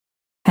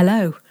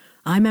Hello,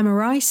 I'm Emma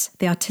Rice,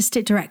 the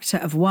Artistic Director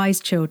of Wise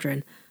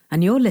Children,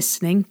 and you're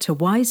listening to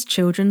Wise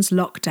Children's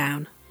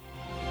Lockdown.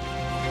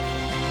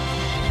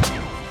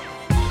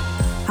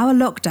 Our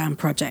lockdown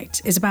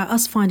project is about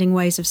us finding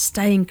ways of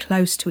staying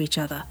close to each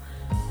other.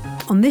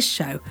 On this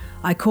show,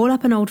 I call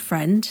up an old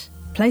friend,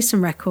 play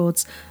some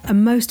records,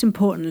 and most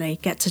importantly,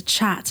 get to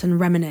chat and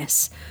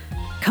reminisce.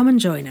 Come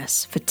and join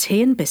us for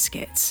tea and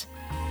biscuits.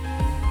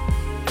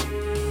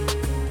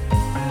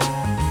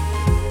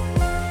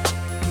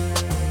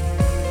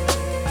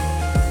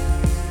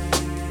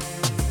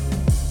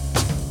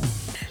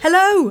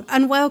 Hello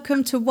and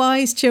welcome to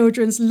Wise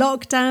Children's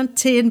Lockdown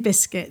Tea and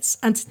Biscuits.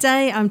 And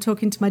today I'm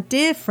talking to my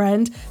dear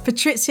friend,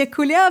 Patrycja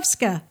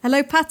Kujawska.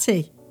 Hello,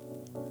 Patty.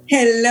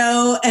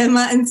 Hello,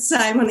 Emma and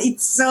Simon.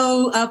 It's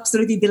so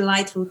absolutely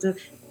delightful to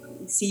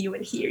see you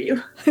and hear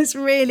you. It's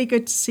really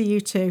good to see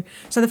you too.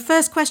 So the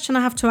first question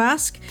I have to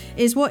ask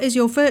is, what is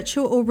your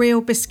virtual or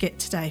real biscuit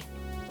today?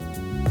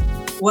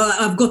 Well,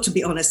 I've got to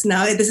be honest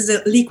now. This is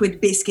a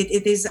liquid biscuit.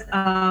 It is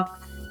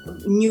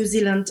New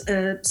Zealand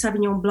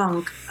Sauvignon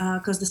Blanc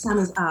because the sun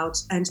is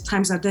out and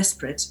times are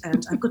desperate,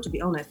 and I've got to be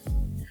honest.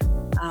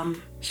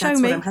 Show that's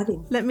me. what I'm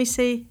having. Let me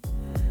see.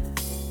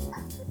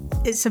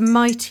 It's a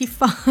mighty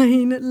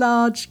fine,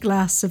 large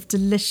glass of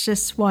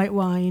delicious white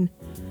wine.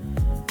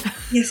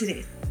 Yes, it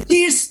is.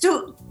 Cheers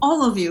to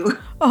all of you.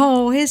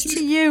 Oh, here's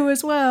to you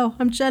as well.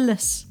 I'm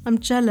jealous.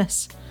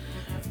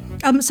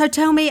 So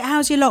tell me,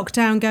 how's your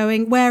lockdown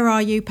going? Where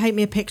are you? Paint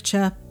me a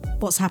picture.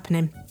 What's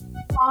happening?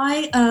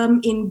 I am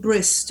in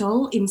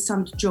Bristol, in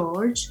St.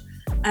 George.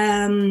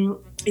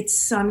 It's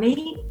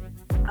sunny.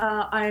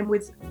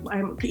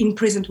 I'm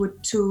imprisoned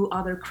with two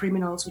other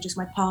criminals, which is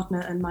my partner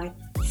and my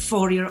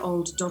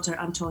 4-year-old daughter,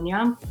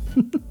 Antonia.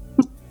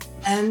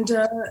 And,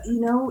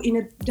 in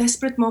a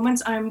desperate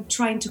moment, I'm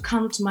trying to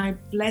count my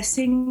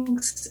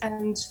blessings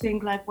and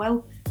think like,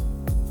 well,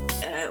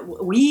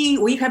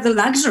 we have the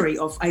luxury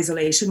of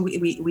isolation.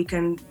 We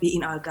can be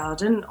in our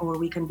garden or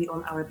we can be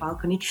on our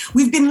balcony.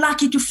 We've been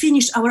lucky to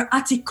finish our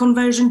attic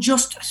conversion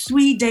just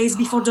 3 days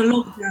before the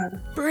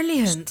lockdown.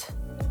 Brilliant.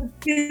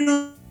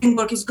 The building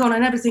work is gone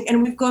and everything,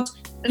 and we've got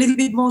a little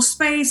bit more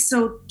space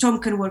so Tom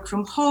can work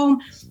from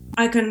home.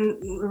 I can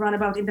run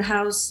about in the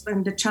house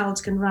and the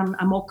child can run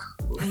amok,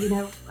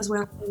 as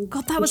well.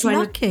 God, that was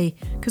lucky,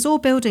 because all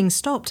buildings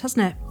stopped,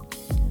 hasn't it?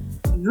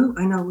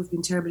 I know we've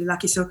been terribly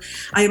lucky. So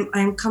I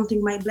am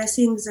counting my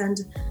blessings,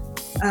 and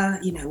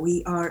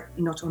we are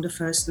not on the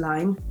first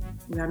line.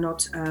 We are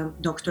not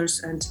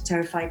doctors and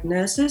terrified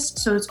nurses,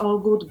 so it's all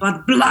good.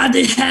 But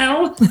bloody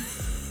hell!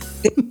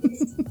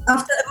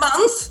 After a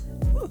month,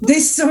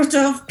 this sort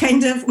of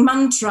kind of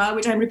mantra,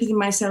 which I'm repeating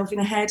myself in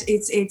the head,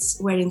 it's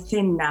wearing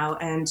thin now,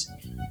 and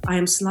I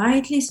am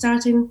slightly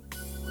starting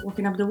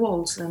walking up the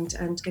walls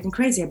and getting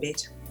crazy a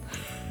bit.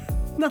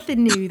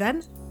 Nothing new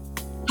then.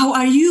 How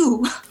are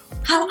you?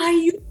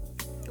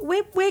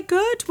 We're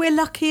good. We're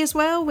lucky as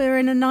well. We're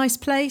in a nice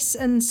place,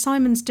 and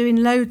Simon's doing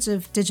loads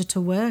of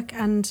digital work,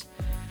 and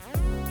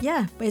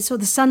yeah, it's sort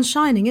of the sun's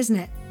shining, isn't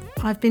it?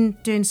 I've been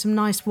doing some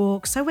nice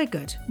walks, so we're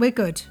good.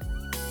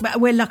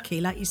 But we're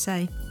lucky, like you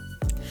say.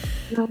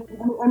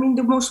 I mean,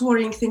 the most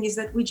worrying thing is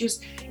that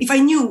if I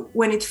knew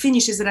when it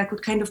finishes that I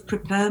could kind of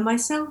prepare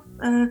myself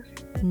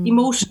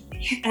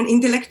emotionally and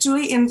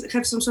intellectually and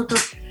have some sort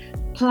of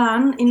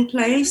plan in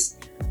place.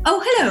 Oh,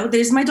 hello,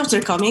 there's my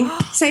daughter coming.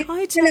 Say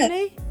hi,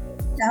 Tony.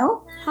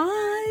 Hello.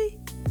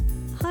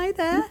 Hi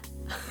there.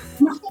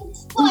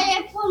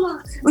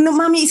 No,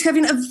 Mummy is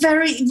having a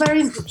very,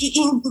 very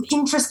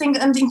interesting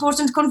and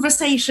important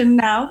conversation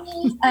now.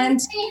 And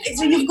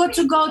so you've got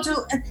to go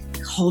to...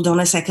 hold on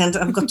a second,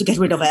 I've got to get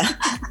rid of her.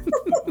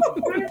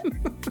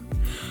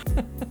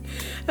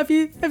 Have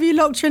you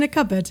locked her in a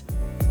cupboard?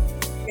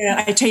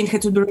 Yeah, I chained her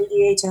to the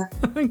radiator.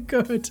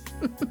 Good.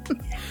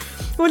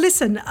 Well,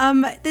 listen,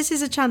 this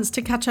is a chance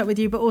to catch up with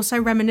you, but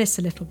also reminisce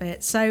a little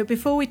bit. So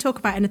before we talk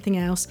about anything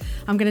else,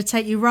 I'm going to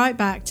take you right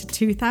back to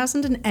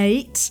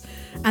 2008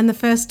 and the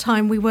first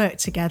time we worked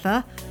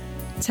together.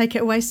 Take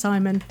it away,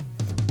 Simon.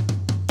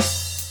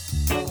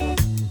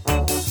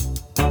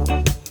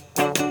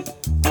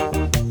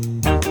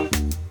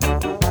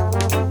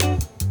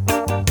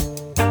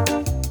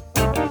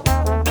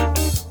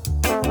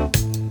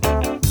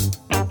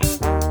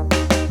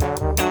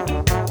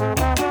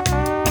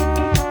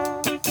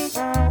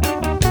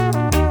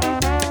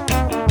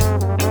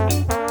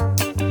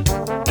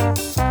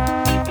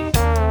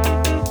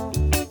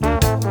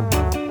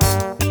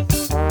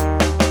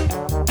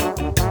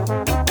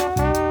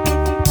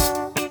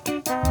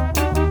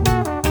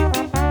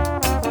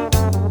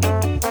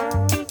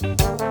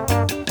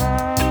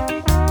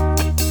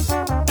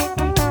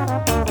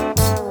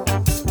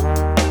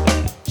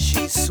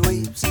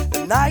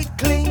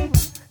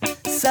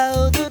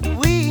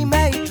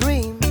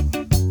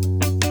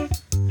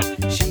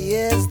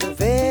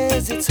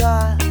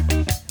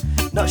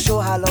 Not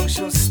sure how long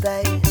she'll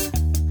stay.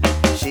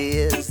 She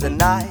is the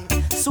night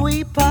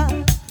sweeper,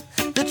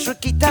 the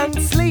tricky don't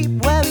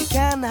sleep where we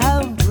can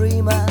home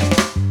dreamer.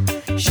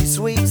 She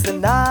sweeps the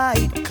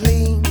night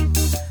clean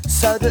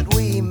so that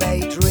we may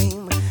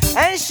dream.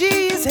 And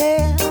she's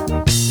here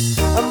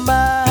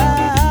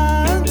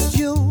amongst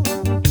you.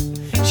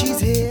 She's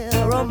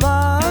here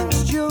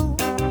amongst you.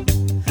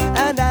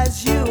 And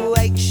as you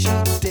wake, she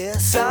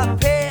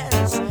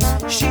disappears.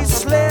 She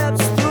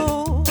slips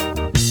through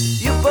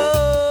your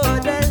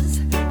borders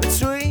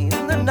between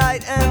the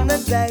night and the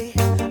day.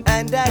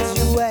 And as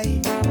you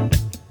wake,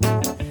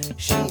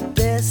 she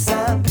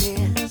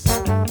disappears.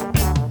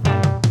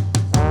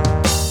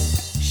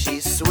 She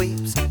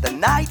sweeps the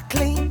night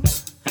clean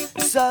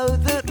so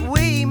that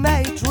we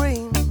may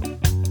dream.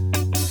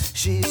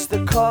 She's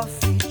the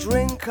coffee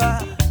drinker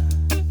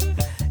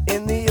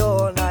in the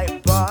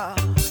all-night bar.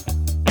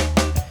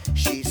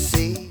 She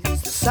sees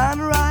the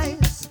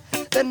sunrise,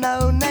 the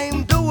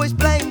no-named, always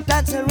blamed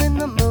dancer in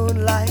the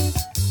moonlight.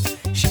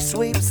 She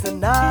sweeps the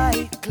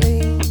night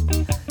clean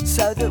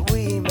so that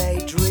we may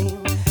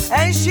dream.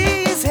 And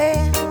she's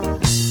here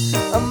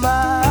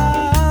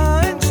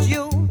amongst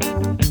you.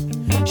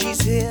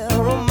 She's here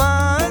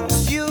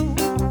amongst you.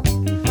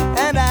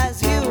 And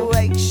as you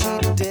wake, she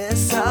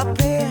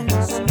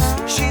disappears.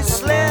 She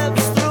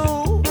slips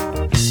through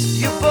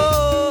your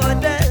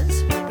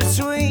borders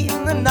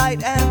between the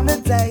night and the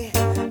day.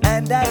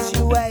 And as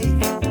you wake,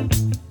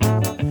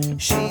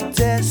 she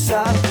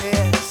disappears.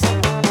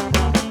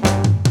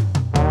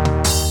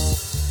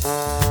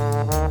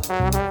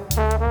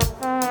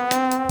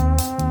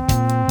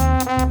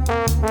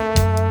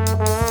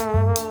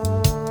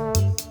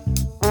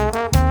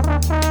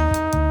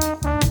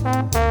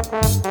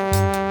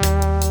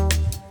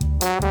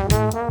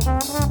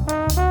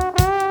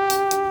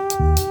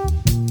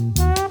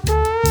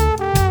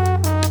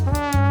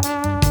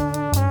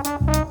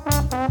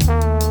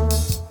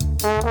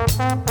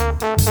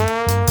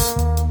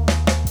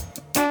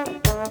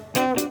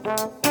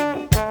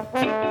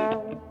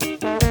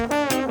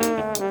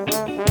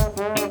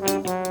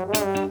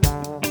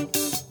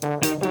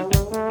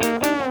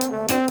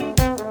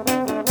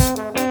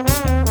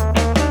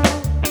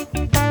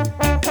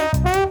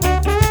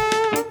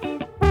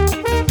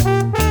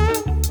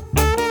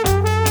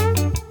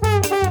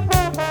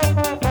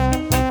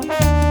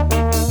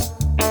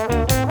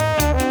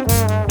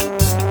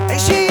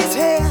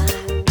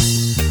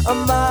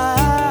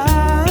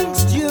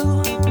 Amongst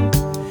you,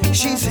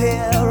 she's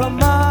here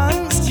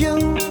amongst you.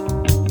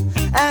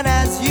 And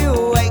as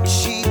you wake,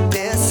 she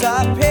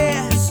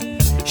disappears.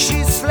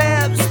 She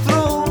slips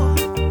through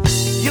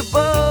your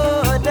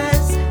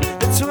borders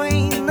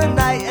between the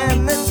night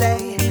and the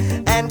day.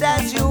 And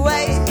as you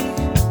wake,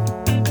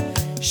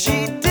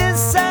 she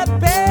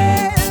disappears.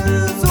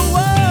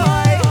 Why?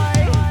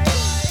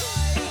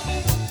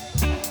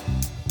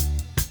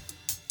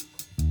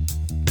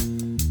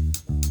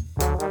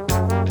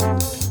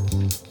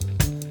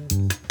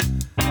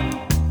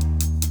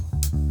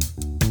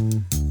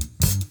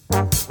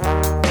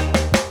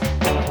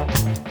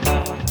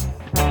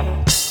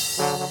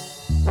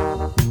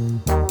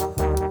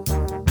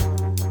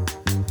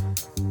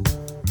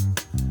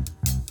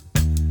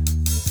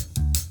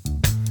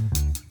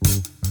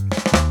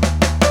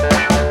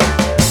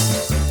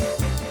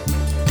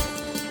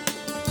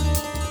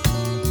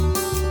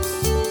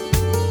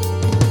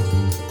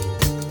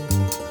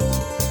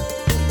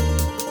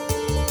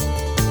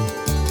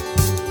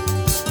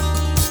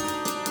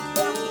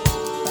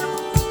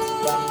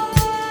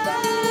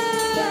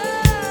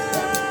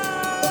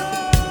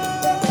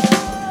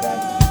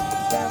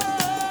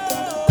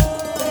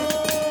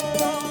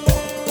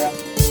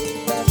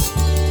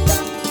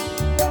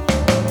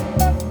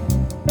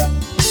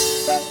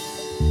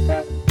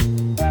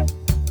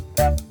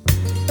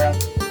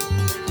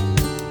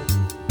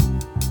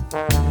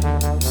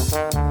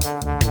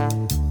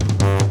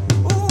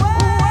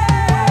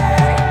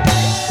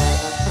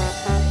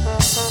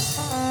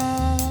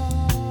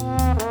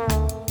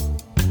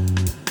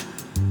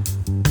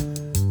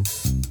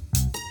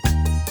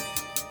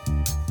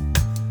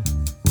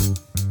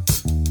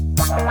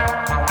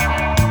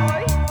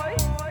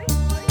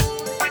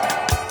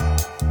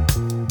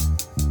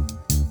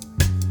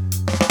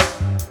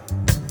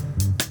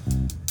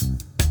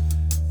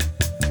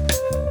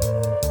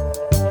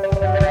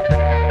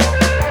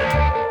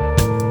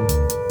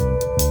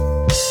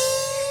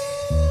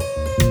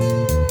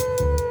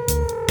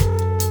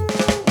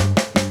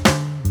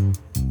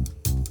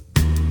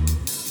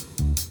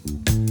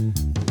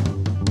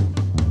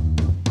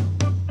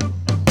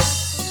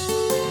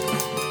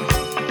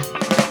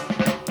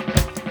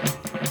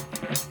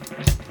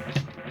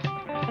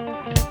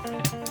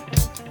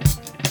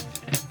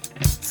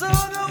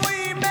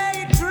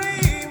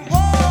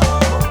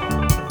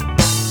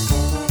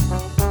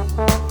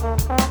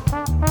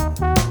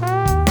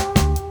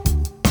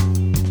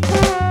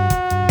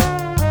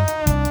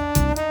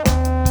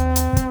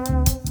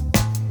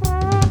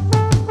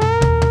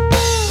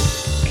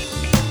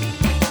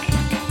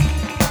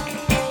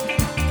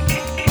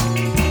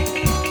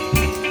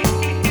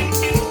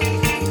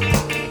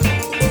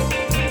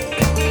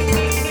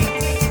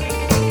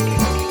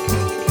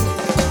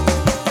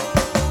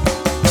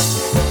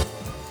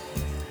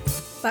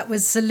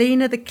 was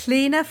Zelina the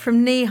Cleaner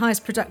from Knee High's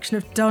production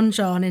of Don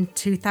John in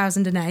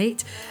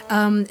 2008.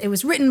 It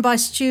was written by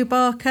Stu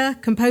Barker,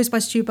 composed by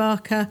Stu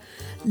Barker,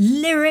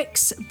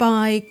 lyrics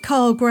by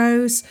Carl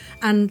Groves,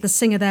 and the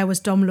singer there was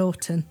Dom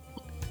Lawton.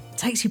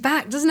 Takes you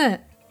back, doesn't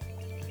it?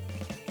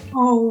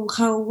 Oh,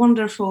 how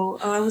wonderful.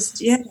 I was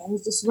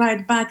just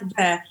right back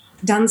there,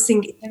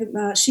 dancing in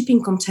a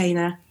shipping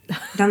container,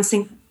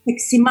 dancing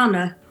Sexy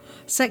Manor.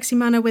 Sexy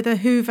Manor with a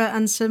Hoover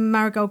and some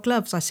marigold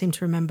gloves, I seem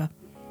to remember.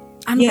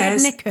 And red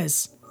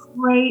knickers.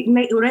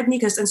 Red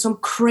knickers and some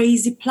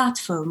crazy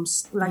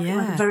platforms, like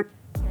very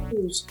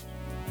huge.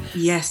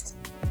 Yes.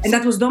 And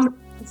that was Dom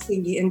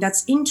thingy, and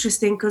that's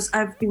interesting because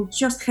I've been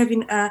just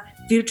having a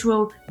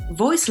virtual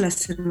voice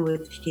lesson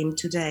with him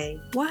today.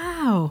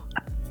 Wow.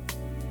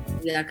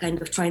 We are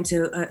kind of trying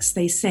to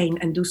stay sane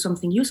and do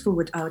something useful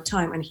with our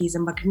time, and he's a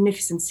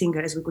magnificent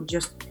singer, as we could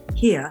just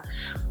hear.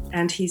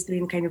 And he's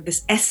doing kind of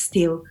this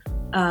S-Steel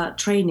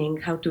training,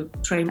 how to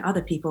train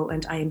other people,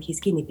 and I am his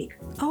guinea pig.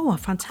 Oh,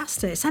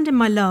 fantastic. Send him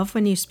my love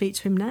when you speak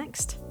to him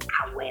next.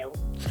 I will.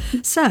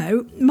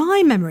 So,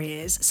 my memory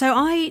is,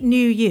 I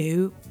knew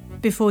you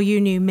before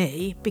you knew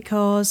me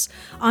because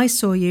I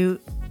saw you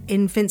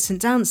in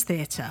Vincent Dance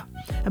Theatre,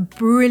 a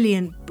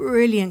brilliant,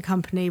 brilliant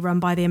company run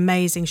by the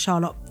amazing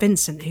Charlotte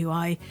Vincent, who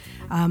I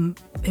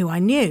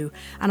knew.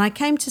 And I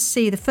came to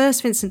see, the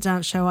first Vincent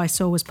Dance show I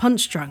saw was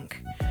Punch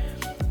Drunk.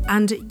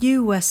 And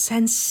you were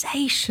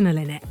sensational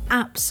in it,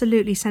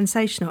 absolutely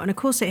sensational. And of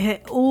course it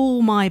hit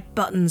all my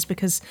buttons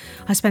because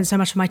I spent so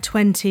much of my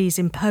 20s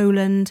in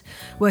Poland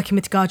working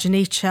with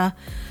Garjanica.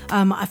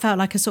 I felt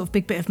like a sort of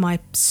big bit of my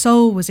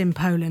soul was in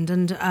Poland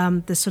and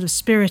the sort of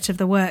spirit of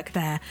the work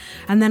there.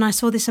 And then I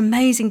saw this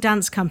amazing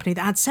dance company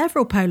that had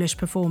several Polish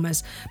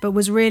performers, but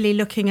was really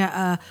looking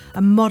at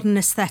a modern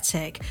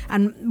aesthetic.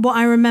 And what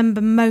I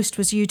remember most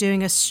was you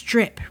doing a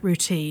strip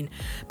routine,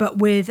 but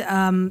with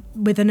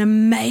an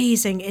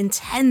amazing,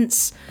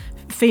 intense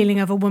feeling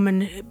of a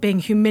woman being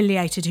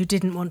humiliated who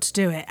didn't want to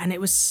do it, and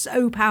it was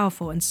so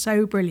powerful and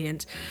so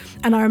brilliant.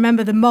 And I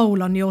remember the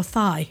mole on your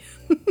thigh.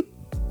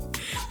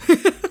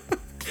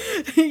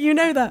 You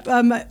know that,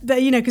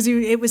 because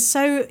it was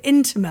so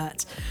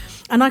intimate.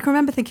 And I can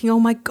remember thinking, oh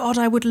my God,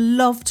 I would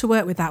love to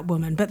work with that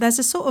woman. But there's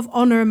a sort of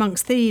honour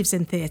amongst thieves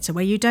in theatre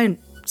where you don't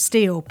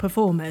steal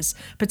performers,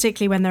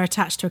 particularly when they're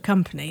attached to a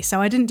company.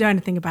 So I didn't do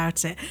anything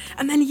about it.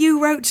 And then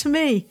you wrote to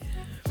me.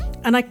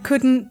 And I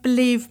couldn't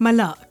believe my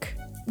luck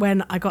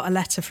when I got a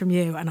letter from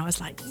you, and I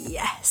was like,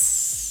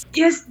 yes.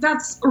 Yes,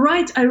 that's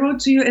right. I wrote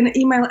to you an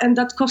email, and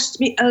that cost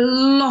me a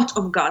lot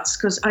of guts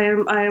because I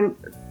am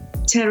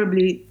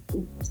terribly,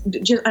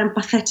 I'm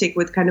pathetic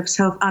with kind of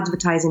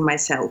self-advertising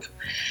myself.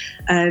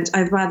 And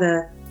I'd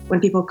rather, when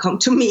people come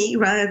to me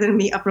rather than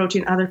me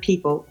approaching other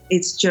people,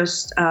 it's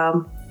just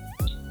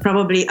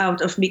probably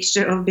out of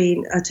mixture of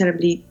being a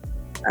terribly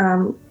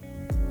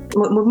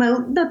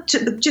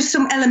just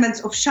some elements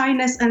of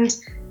shyness and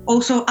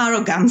also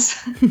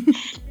arrogance.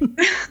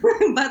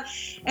 But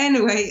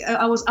anyway,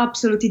 I was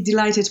absolutely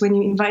delighted when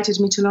you invited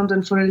me to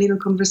London for a little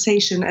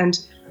conversation, and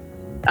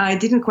I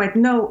didn't quite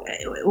know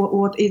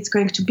what it's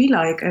going to be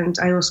like, and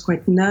I was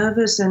quite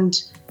nervous. And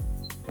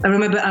I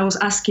remember I was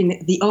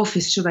asking the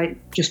office, should I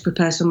just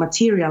prepare some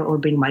material or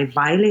bring my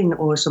violin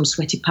or some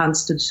sweaty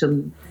pants to do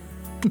some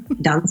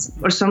dance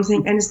or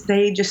something, and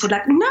they just said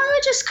like, no,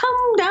 just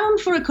come down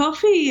for a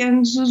coffee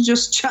and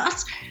just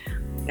chat.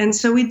 And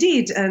so we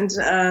did, and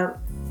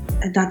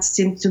that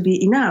seemed to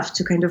be enough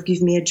to kind of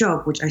give me a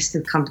job, which I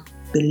still can't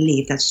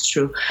believe that's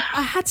true.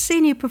 I had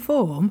seen you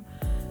perform.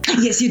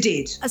 Yes, you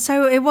did.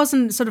 So it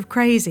wasn't sort of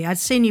crazy. I'd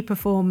seen you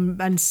perform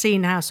and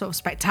seen how sort of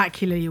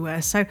spectacular you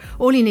were. So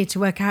all you need to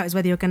work out is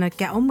whether you're going to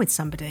get on with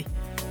somebody.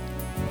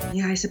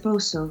 Yeah, I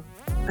suppose so.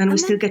 And we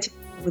still get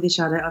with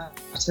each other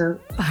after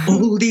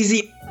all these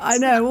years. I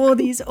know, all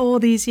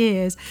these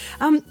years.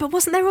 But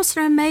wasn't there also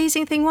an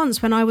amazing thing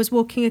once when I was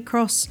walking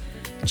across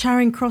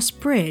Charing Cross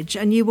Bridge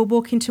and you were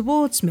walking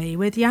towards me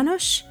with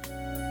Janusz?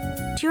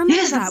 Do you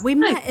remember that? We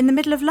met in the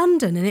middle of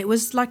London and it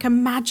was like a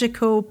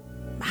magical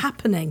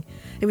happening.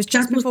 It was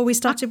just before we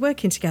started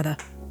working together.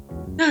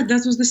 Yeah,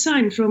 that was the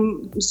sign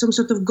from some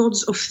sort of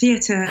gods of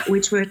theatre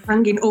which were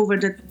hanging over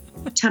the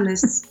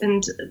chalice,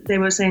 and they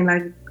were saying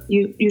like,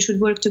 you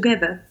should work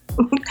together.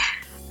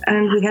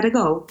 And we had a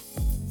go.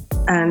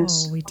 And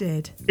we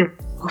did.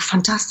 Oh,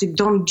 fantastic.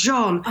 Don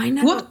John. I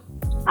know. What?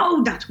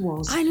 Oh, that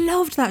was. I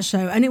loved that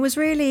show. And it was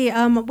really,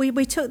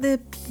 we took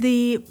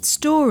the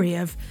story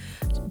of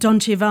Don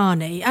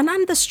Giovanni and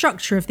the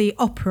structure of the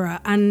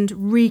opera and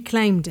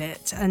reclaimed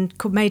it and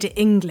made it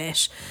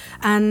English.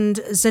 And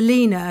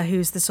Zelina,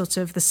 who's the sort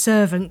of the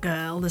servant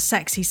girl, the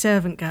sexy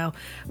servant girl,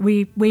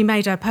 we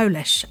made her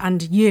Polish,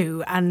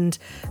 and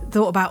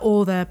thought about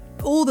all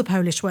the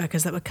Polish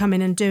workers that were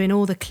coming and doing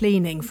all the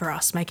cleaning for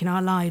us, making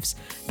our lives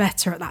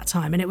better at that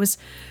time. And it was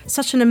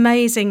such an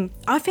amazing,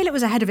 I feel it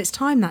was ahead of its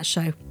time, that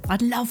show.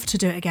 I'd love to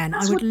do it again.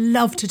 I would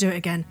love to do it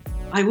again.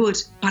 I would,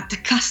 but the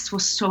cast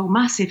was so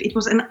massive. It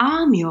was an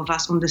army of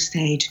us on the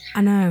stage.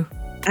 I know.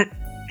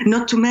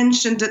 Not to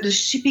mention that the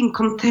shipping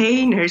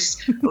containers,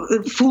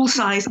 full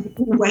size,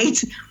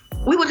 weight.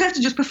 we would have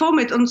to just perform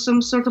it on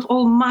some sort of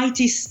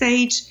almighty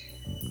stage.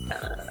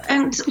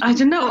 And I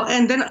don't know.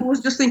 And then I was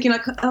just thinking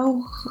like,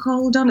 oh,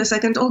 hold on a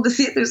second. All the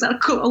theaters are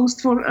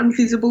closed for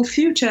unfeasible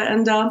future.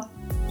 And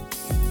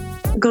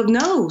God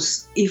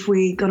knows if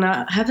we're going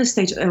to have a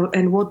stage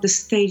and what the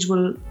stage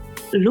will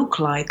look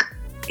like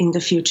in the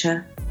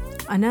future.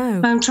 I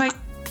know. I'm trying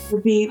to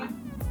be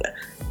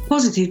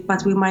positive,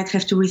 but we might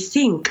have to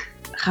rethink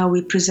how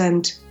we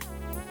present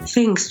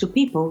things to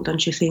people,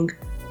 don't you think?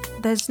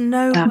 There's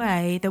no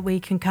way that we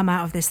can come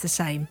out of this the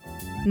same.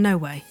 No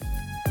way.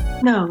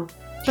 No.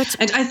 But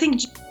and I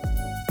think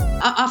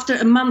after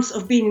a month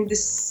of being in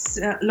this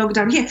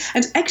lockdown here,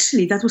 and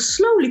actually that was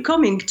slowly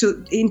coming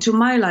into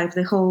my life,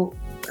 the whole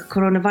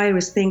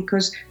coronavirus thing,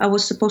 because I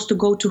was supposed to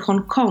go to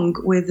Hong Kong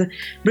with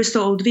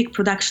Bristol Old Vic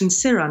production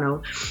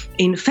Cyrano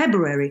in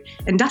February,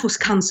 and that was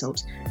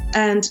cancelled.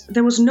 And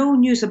there was no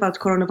news about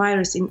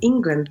coronavirus in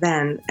England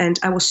then, and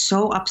I was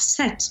so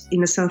upset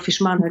in a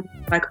selfish manner,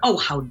 like, oh,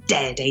 how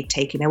dare they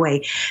taken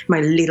away my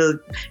little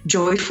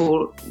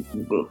joyful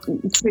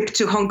trip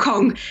to Hong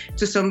Kong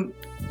to some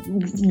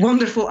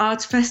wonderful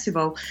arts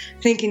festival,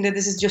 thinking that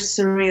this is just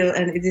surreal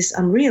and it is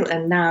unreal,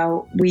 and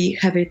now we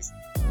have it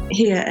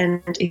here,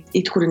 and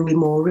it couldn't be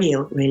more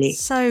real, really.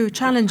 So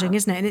challenging,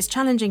 isn't it? And it's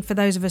challenging for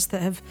those of us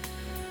that have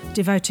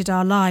devoted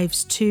our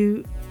lives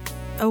to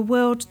a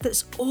world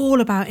that's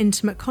all about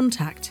intimate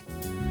contact.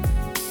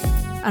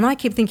 And I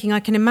keep thinking I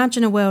can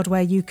imagine a world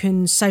where you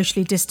can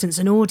socially distance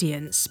an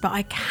audience, but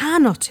I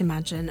cannot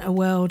imagine a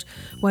world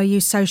where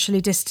you socially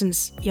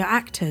distance your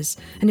actors.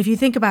 And if you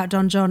think about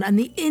Don John and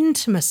the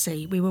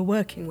intimacy we were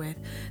working with,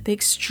 the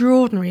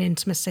extraordinary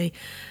intimacy,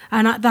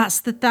 and that's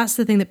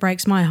the thing that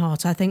breaks my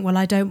heart. I think, well,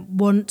 I don't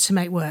want to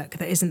make work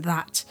that isn't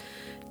that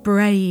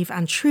brave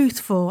and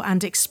truthful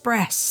and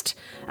expressed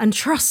and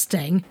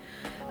trusting.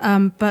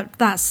 But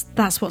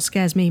that's what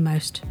scares me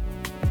most.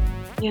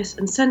 Yes,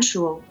 and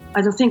sensual. I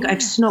don't think I've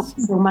snogged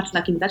so much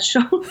like in that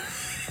show.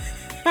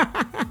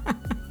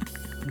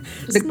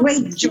 The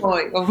great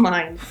joy of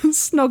mine.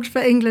 Snogged for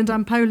England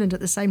and Poland at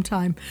the same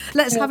time.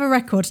 Let's have a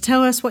record.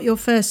 Tell us what your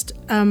first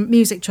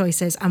music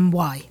choice is and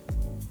why.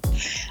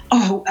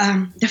 Oh,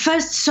 the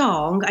first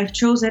song I've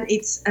chosen,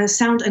 it's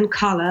Sound and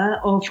Color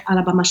of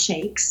Alabama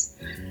Shakes.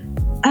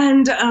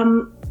 And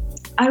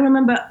I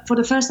remember for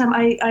the first time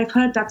I've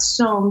heard that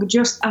song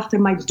just after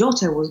my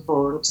daughter was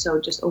born,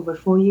 so just over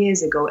 4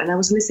 years ago. And I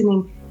was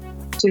listening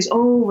to it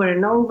over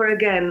and over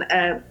again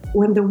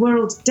when the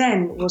world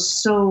then was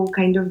so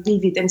kind of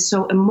vivid and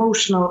so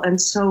emotional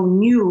and so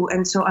new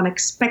and so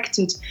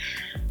unexpected.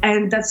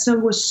 And that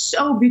song was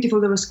so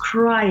beautiful. I was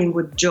crying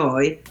with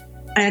joy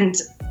and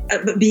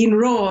being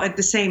raw at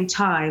the same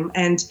time.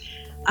 And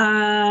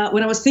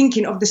when I was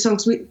thinking of the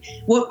songs,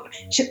 what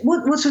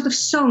sort of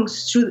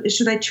songs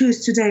should I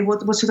choose today?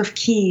 What sort of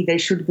key they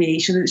should be?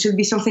 Should it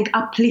be something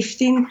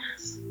uplifting,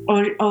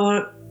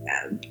 or?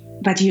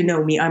 But you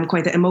know me, I'm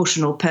quite an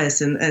emotional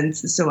person, and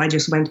so I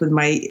just went with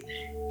my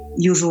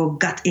usual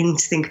gut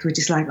instinct, which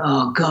is like,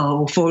 oh,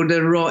 go for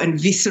the raw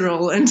and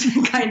visceral and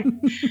kind,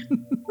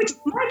 which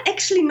might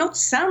actually not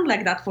sound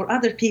like that for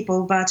other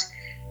people, but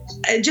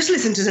just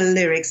listen to the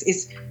lyrics.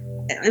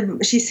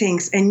 She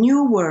sings, "A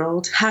new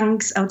world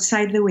hangs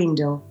outside the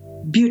window,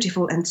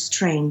 beautiful and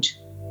strange.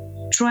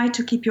 Try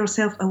to keep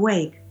yourself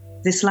awake.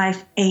 This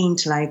life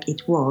ain't like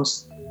it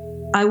was.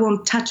 I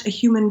won't touch a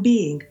human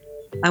being.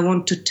 I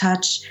want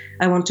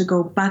to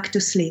go back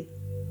to sleep.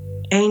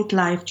 Ain't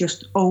life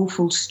just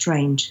awful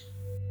strange?"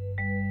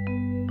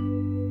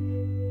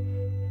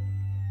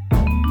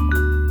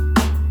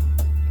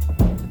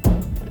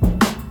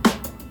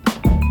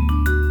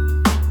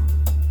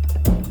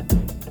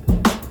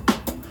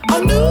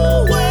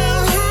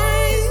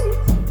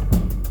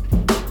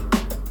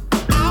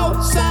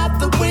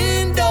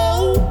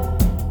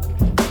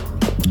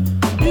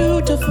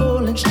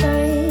 Beautiful and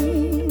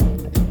strange.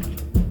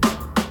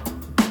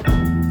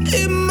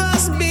 It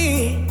must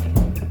be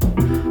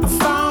I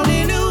found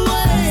it a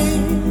way.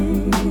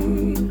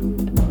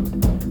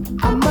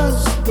 I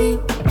must be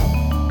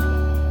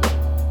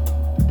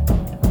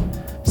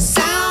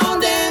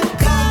sound and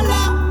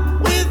color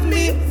with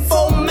me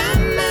for my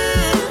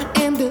mind,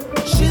 and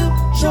she'll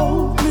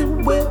show me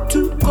where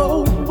to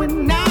go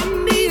when I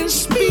need to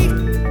speak.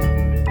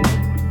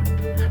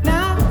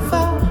 Now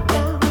fall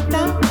down,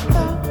 now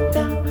fall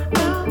down,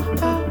 now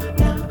fall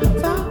down,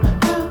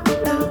 fall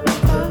down, now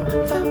fall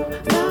down,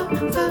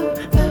 fall down.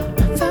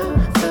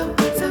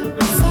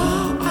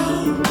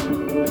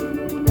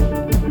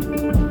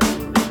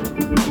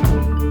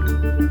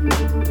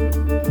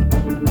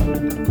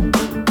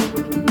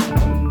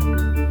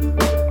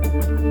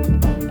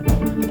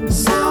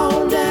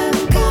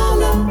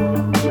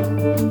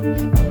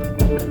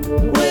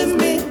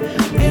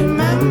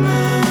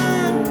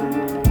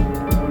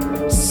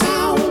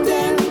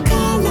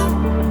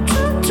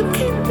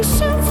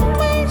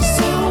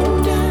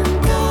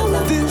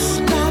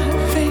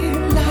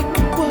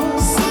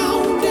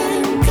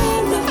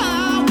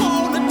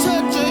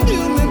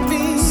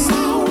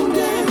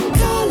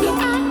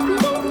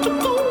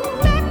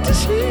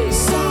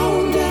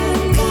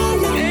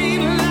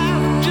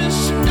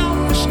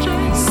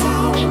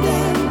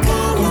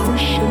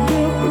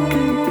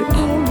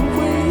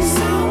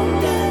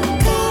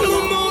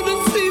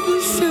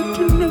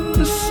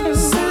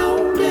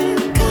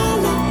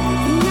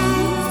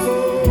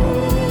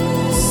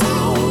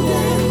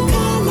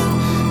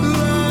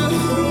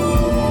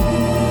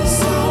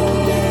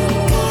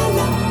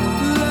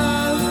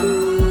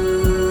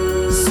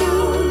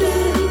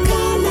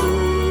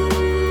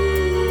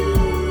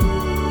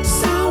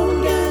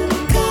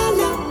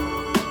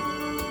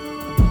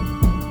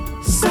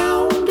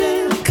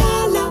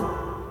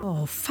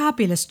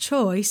 fabulous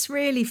choice,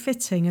 really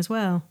fitting as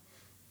well.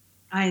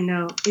 I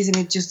know, isn't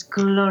it just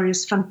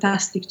glorious,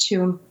 fantastic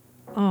tune?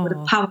 Oh. With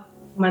a powerful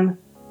woman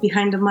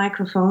behind the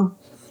microphone.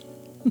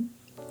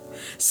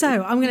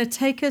 So I'm going to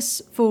take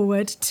us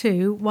forward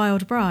to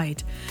Wild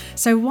Bride.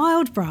 So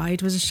Wild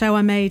Bride was a show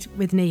I made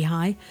with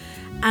Knee-High,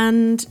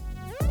 and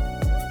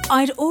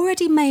I'd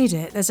already made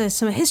it. There's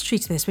some history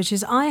to this, which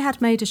is I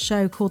had made a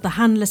show called The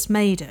Handless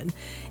Maiden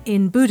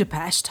in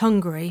Budapest,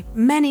 Hungary,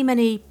 many,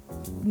 many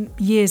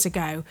years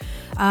ago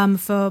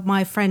for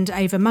my friend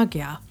Ava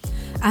Magyar.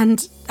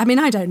 And I mean,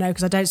 I don't know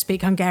because I don't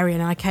speak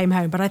Hungarian and I came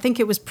home, but I think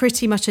it was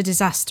pretty much a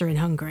disaster in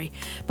Hungary.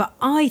 But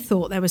I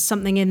thought there was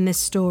something in this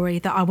story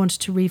that I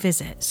wanted to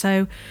revisit.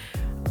 So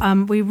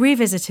we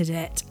revisited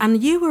it,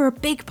 and you were a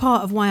big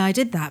part of why I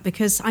did that,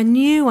 because I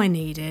knew I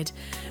needed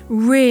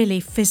really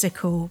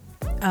physical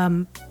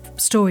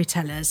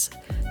storytellers,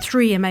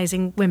 3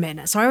 amazing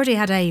women. So I already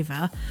had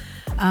Ava,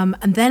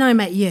 and then I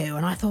met you,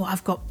 and I thought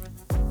I've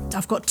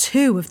got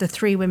 2 of the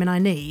 3 women I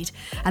need.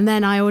 And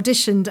then I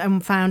auditioned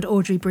and found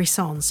Audrey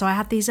Brisson. So I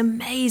had these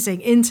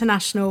amazing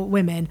international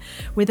women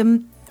with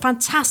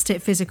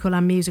fantastic physical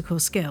and musical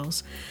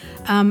skills.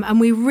 And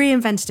we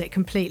reinvented it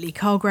completely.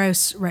 Carl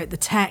Gross wrote the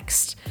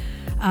text,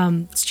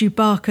 Stu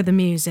Barker the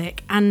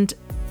music, and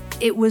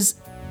it was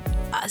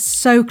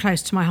so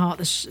close to my heart,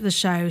 the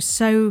show,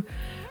 so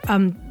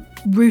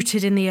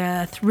rooted in the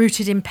earth,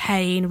 rooted in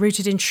pain,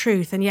 rooted in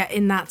truth, and yet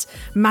in that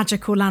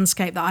magical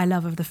landscape that I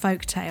love of the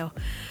folktale.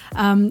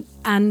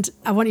 And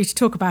I want you to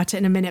talk about it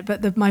in a minute,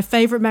 but my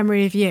favourite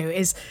memory of you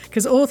is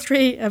because all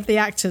 3 of the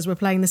actors were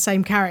playing the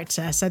same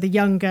character. So the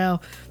young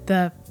girl,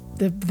 the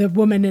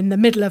woman in the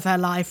middle of her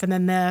life, and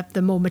then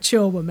the more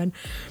mature woman.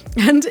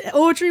 And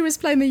Audrey was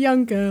playing the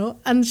young girl,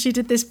 and she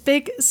did this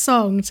big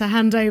song to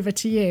hand over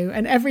to you.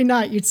 And every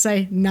night you'd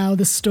say, "Now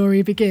the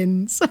story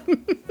begins."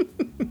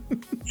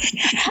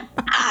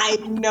 I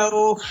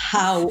know,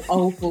 how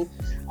awful.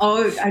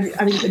 Oh,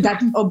 I mean,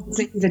 that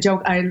obviously is a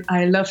joke.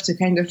 I love to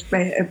kind of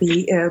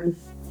be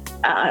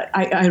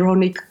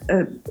ironic,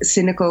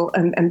 cynical,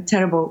 and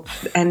terrible.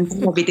 And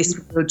maybe this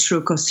is real true,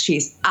 because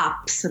she's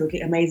absolutely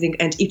amazing.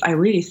 And if I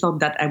really thought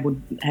that, I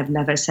would have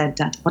never said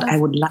that. But I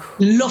would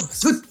love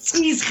to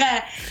tease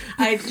her.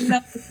 I'd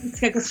love to tease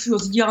her because she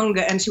was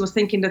younger and she was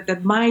thinking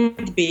that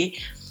might be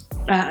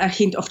a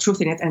hint of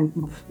truth in it, and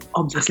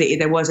obviously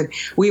there wasn't.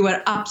 We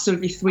were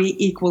absolutely 3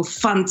 equal,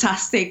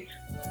 fantastic,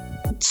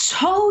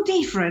 so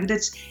different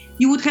that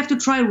you would have to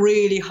try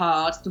really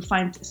hard to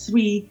find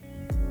 3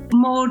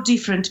 more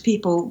different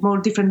people, more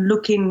different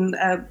looking,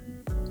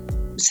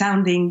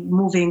 sounding,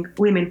 moving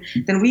women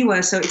than we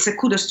were. So it's a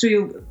kudos to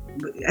you,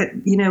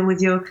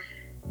 with your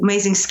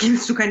amazing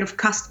skills to kind of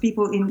cast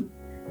people in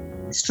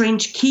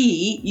strange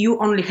key you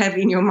only have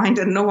in your mind,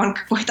 and no one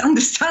can quite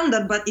understand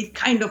that, but it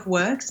kind of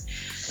works.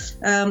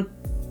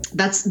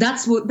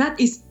 That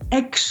is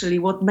actually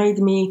what made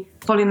me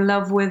fall in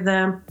love with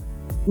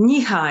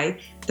Knee-High.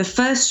 The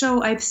first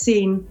show I've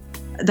seen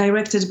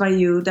directed by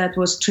you, that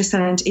was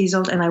Tristan and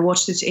Isolde, and I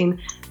watched it in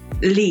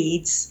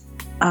Leeds,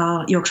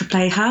 Yorkshire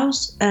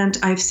Playhouse, and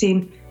I've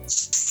seen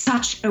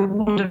such a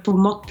wonderful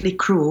motley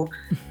crew.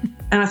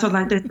 And I thought,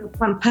 like, there's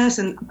one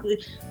person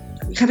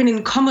having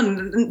in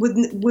common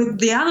with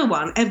the other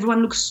one.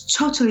 Everyone looks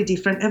totally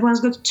different. Everyone's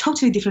got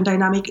totally different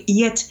dynamic,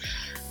 yet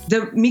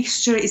the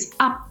mixture is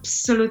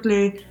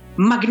absolutely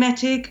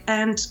magnetic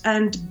and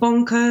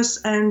bonkers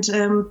and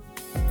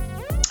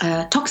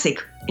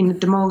toxic in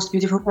the most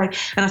beautiful way.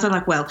 And I thought,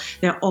 like, well,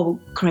 they're all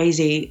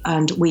crazy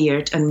and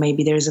weird, and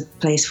maybe there's a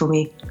place for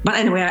me. But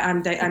anyway,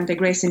 I'm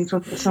digressing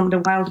from the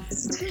wild.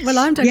 Well,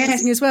 I'm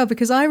digressing as well,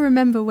 because I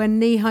remember when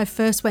Knee-High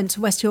first went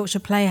to West Yorkshire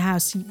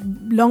Playhouse,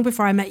 long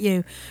before I met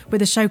you,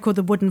 with a show called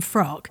The Wooden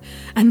Frock,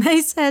 and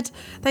they said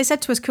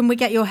to us, "Can we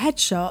get your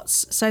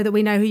headshots so that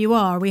we know who you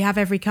are? We have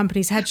every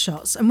company's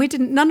headshots," and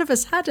none of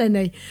us had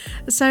any.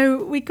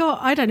 So we got,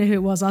 I don't know who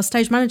it was, our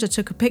stage manager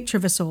took a picture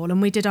of us all,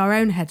 and we did our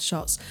own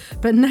headshots,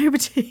 but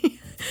nobody.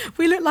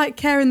 We looked like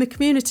Care in the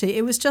Community.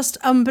 It was just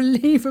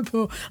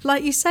unbelievable.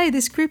 Like you say,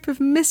 this group of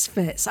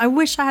misfits. I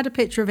wish I had a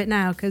picture of it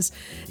now, because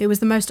it was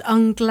the most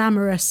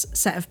unglamorous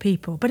set of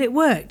people. But it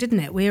worked, didn't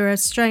it? We were a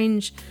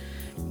strange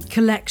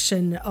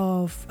collection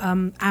of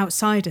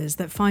outsiders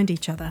that find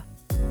each other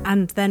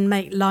and then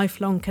make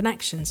lifelong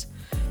connections.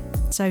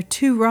 So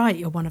too right,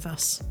 you're one of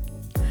us.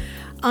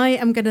 I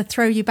am going to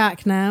throw you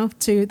back now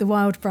to The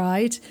Wild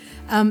Bride.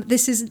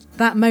 This is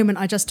that moment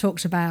I just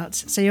talked about.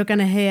 So you're going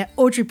to hear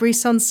Audrey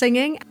Brisson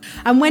singing.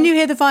 And when you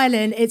hear the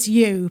violin, it's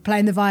you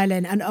playing the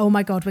violin. And oh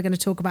my God, we're going to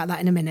talk about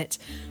that in a minute.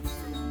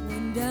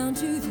 Went down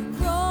to the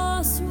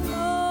crossroads,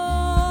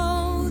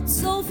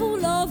 so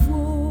full of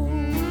woe.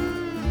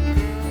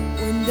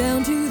 Went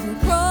down to the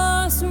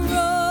crossroads,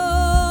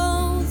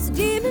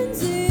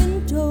 demons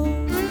in tow.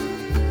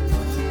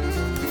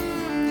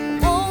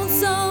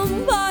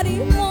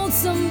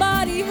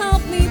 Somebody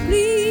help me,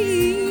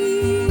 please.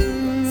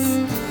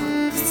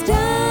 'Cause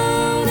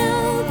down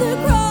at the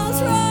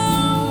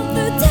crossroad,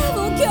 the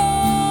devil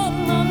cured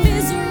my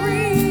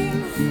misery.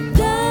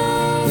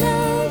 Down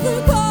at the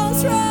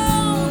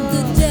crossroad,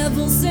 the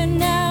devil said,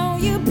 "Now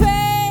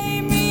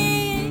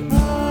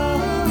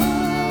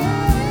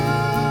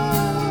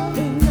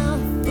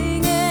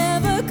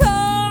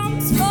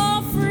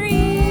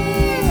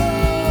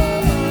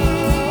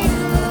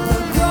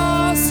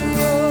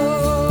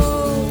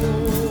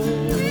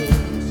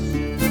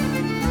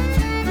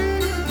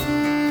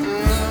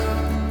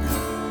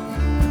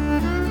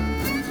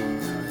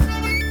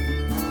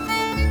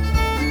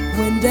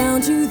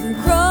down to the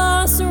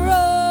crossroads,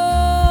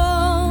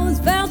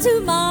 fell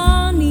to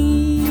my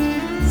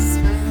knees.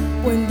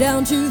 Went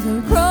down to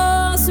the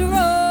crossroads,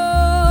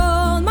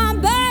 my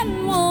bed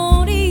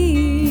won't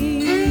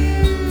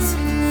ease.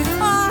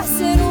 I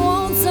said,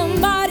 won't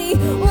somebody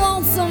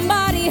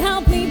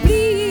help me,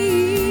 please?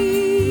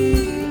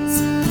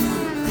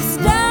 'Cause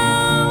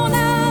down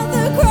at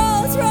the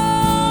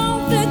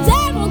crossroads, the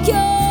devil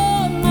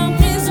cured my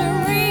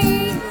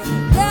misery.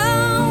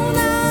 Down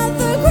at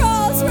the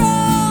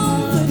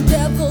crossroads, the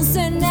devil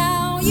said,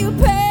 now you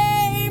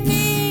pay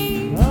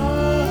me.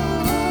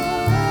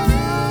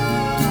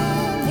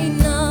 Ain't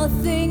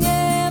nothing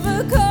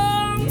ever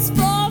comes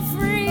for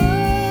free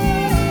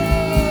at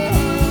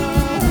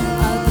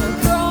the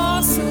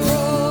crossroads.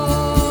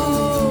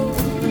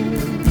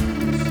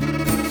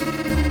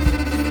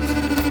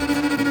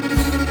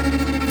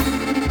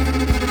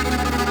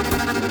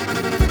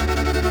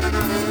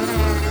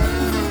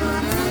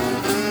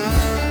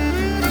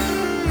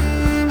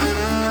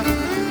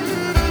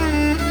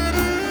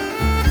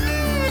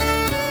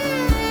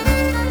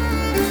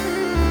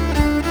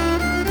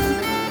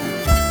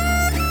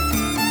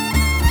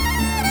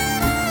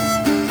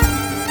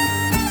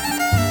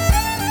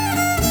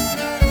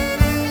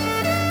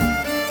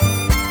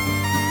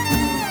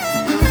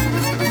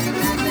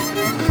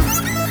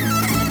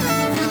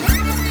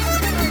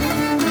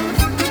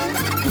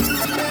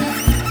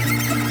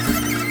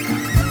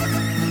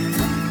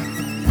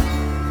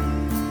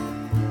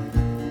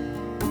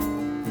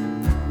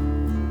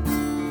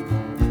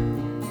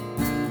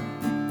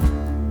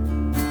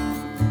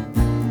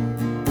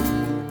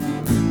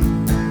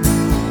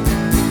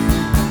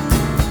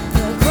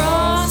 The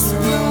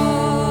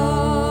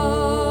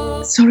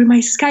crossroads. Sorry, my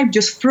Skype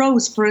just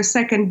froze for a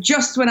second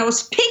just when I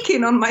was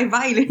picking on my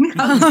violin.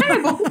 How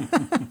terrible.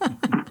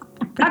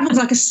 That was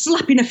like a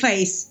slap in the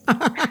face.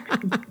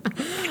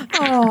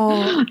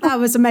 Oh, that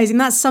was amazing.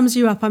 That sums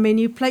you up. I mean,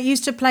 you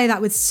used to play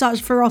that with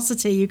such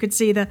ferocity. You could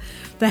see the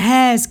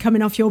hairs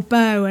coming off your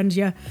bow,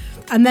 and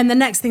then the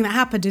next thing that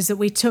happened is that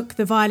we took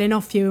the violin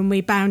off you and we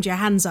bound your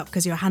hands up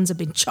because your hands had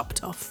been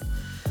chopped off.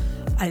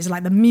 And it's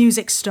like the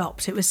music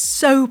stopped. It was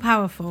so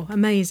powerful,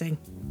 amazing.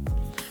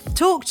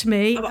 Talk to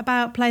me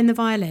about playing the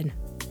violin.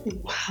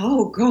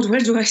 Oh God, where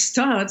do I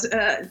start?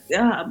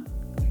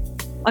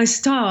 I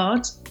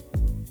start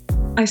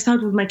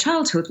with my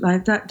childhood.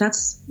 Like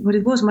that's what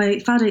it was. My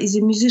father is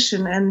a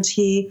musician, and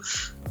he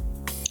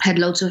had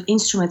loads of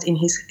instruments in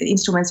his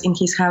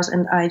house,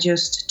 and I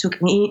just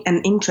took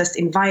an interest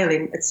in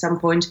violin at some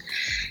point.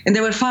 And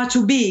they were far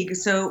too big,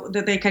 so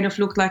that they kind of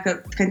looked like a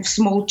kind of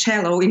small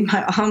cello in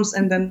my arms.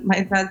 And then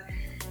my dad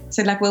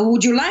said, like, well,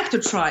 would you like to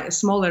try a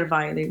smaller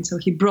violin? So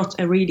he brought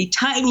a really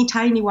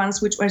tiny ones,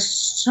 which were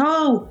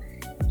so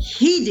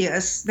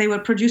hideous. They were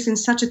producing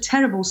such a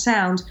terrible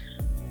sound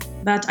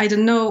that I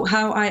don't know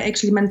how I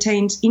actually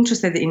maintained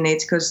interested in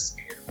it, because,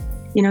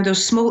 you know,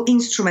 those small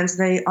instruments,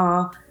 they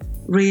are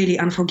really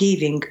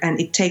unforgiving, and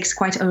it takes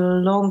quite a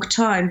long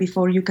time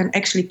before you can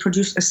actually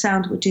produce a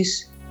sound which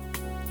is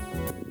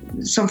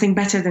something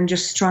better than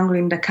just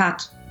strangling the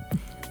cat.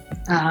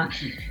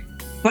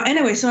 But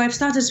anyway, so I've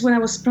started when I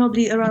was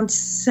probably around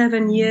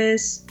 7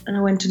 years, and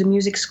I went to the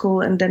music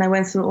school, and then I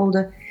went through all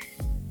the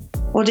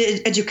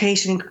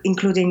education,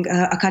 including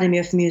Academy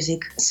of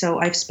Music.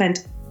 So I've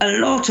spent a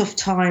lot of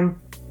time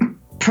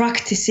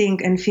practicing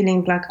and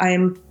feeling like I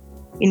am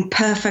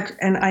imperfect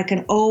and I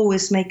can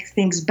always make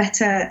things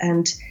better.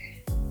 And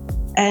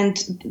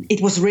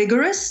it was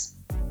rigorous.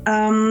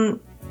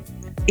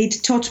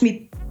 It taught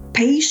me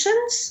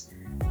patience,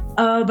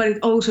 but it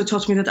also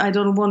taught me that I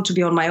don't want to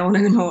be on my own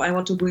anymore. I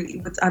want to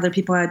be with other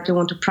people. I don't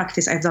want to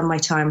practice. I've done my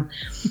time.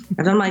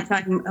 I've done my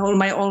time on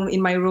my own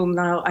in my room.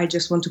 Now I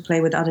just want to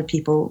play with other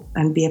people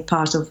and be a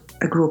part of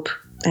a group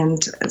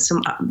and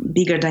some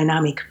bigger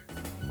dynamic.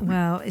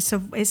 Well, it's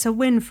a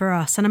win for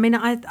us. And I mean,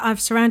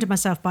 I've surrounded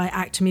myself by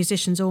actor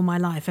musicians all my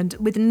life, and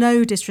with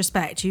no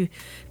disrespect,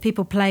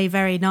 people play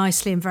very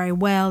nicely and very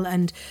well.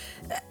 And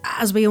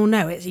as we all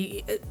know,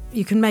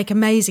 you can make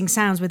amazing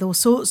sounds with all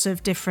sorts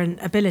of different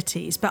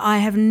abilities. But I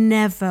have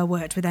never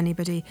worked with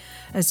anybody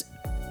as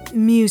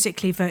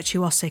musically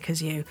virtuosic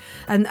as you,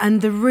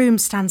 and the room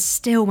stands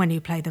still when you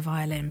play the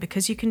violin,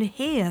 because you can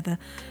hear the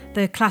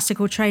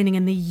classical training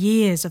and the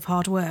years of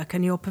hard work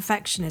and your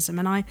perfectionism.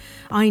 And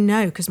I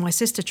know, because my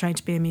sister trained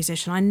to be a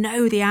musician, I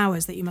know the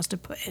hours that you must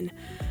have put in.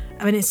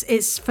 I mean,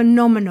 it's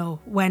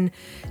phenomenal when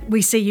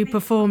we see you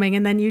performing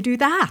and then you do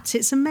that.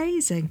 It's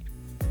amazing.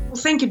 Well,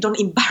 thank you. Don't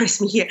embarrass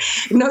me here.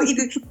 No,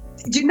 do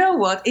you know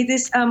what it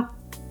is?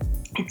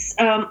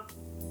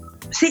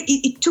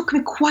 It took me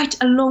quite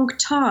a long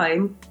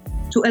time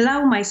to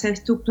allow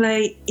myself to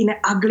play in an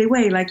ugly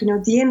way, like, you know,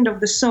 the end of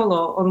the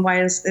solo on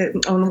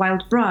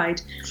Wild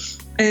Bride.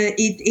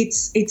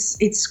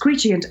 It's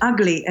screechy and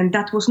ugly, and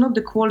that was not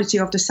the quality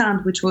of the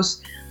sound which was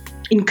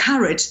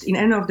encouraged in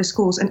any of the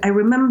schools. And I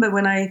remember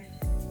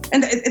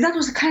and that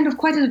was kind of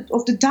quite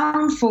of the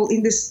downfall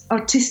in this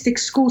artistic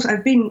schools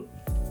I've been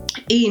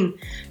in.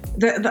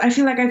 I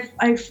feel like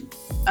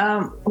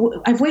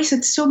I've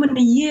wasted so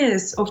many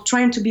years of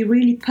trying to be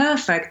really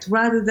perfect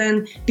rather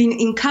than being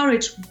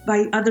encouraged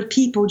by other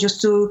people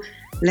just to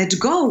let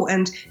go.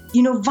 And,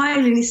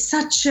 violin is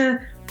such a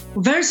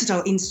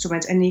versatile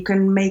instrument, and you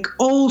can make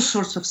all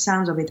sorts of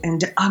sounds of it,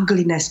 and the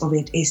ugliness of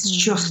it is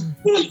just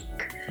big.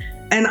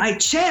 And I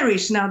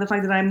cherish now the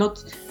fact that I'm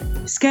not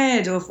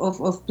scared of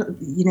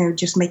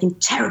just making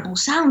terrible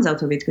sounds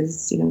out of it,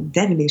 because it's,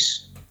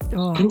 devilish.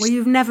 Oh, well,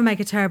 you've never make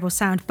a terrible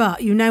sound,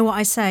 but you know what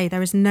I say,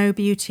 there is no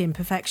beauty in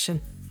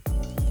perfection.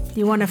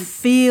 You want to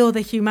feel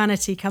the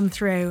humanity come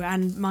through,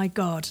 and my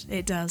God,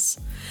 it does.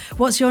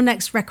 What's your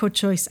next record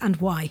choice and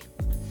why?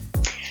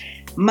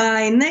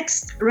 My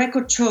next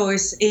record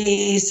choice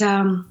is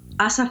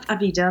Asaf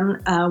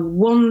Avidan, a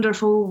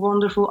wonderful,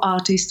 wonderful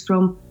artist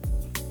from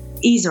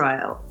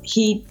Israel.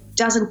 He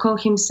doesn't call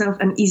himself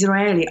an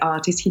Israeli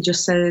artist. He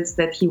just says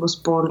that he was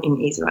born in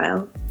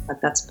Israel,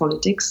 but that's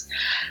politics.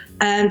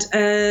 And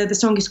the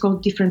song is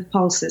called Different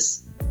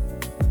Pulses.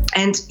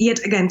 And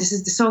yet again, this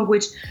is the song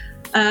which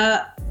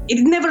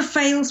it never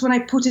fails. When I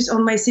put it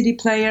on my CD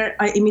player,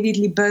 I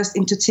immediately burst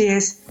into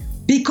tears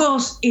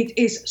because it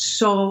is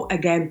so,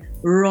 again,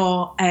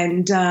 raw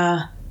and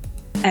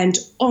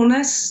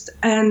honest,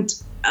 and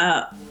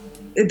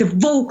the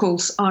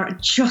vocals are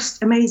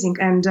just amazing,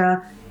 and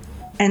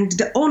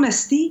the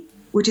honesty,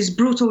 which is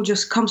brutal,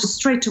 just comes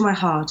straight to my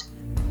heart.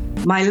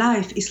 My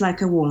life is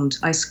like a wound.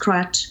 I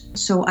scratch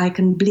so I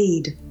can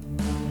bleed.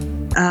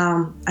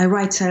 I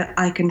write so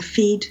I can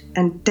feed,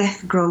 and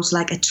death grows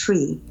like a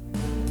tree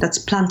that's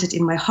planted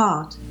in my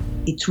heart.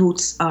 Its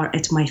roots are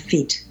at my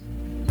feet.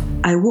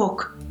 I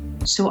walk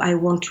so I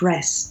won't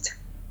rest.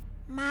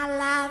 My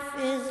life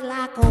is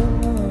like a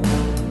wound.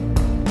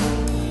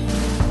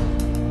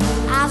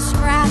 I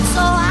scratch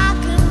so I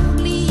can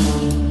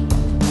bleed.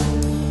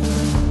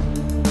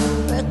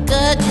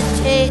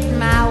 Regurgitate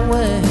my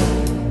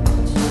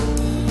words.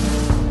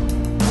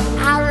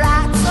 I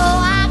write so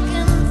I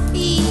can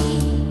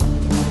feed.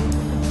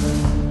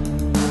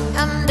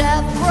 And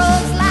death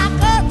grows like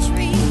a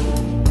tree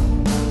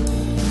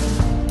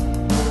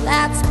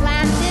that's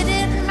planted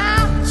in my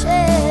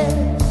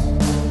chest.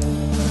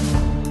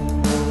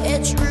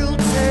 Its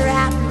roots are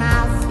at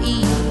my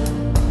feet.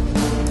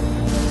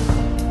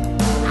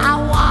 I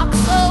walk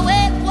so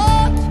it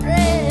won't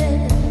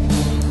rest.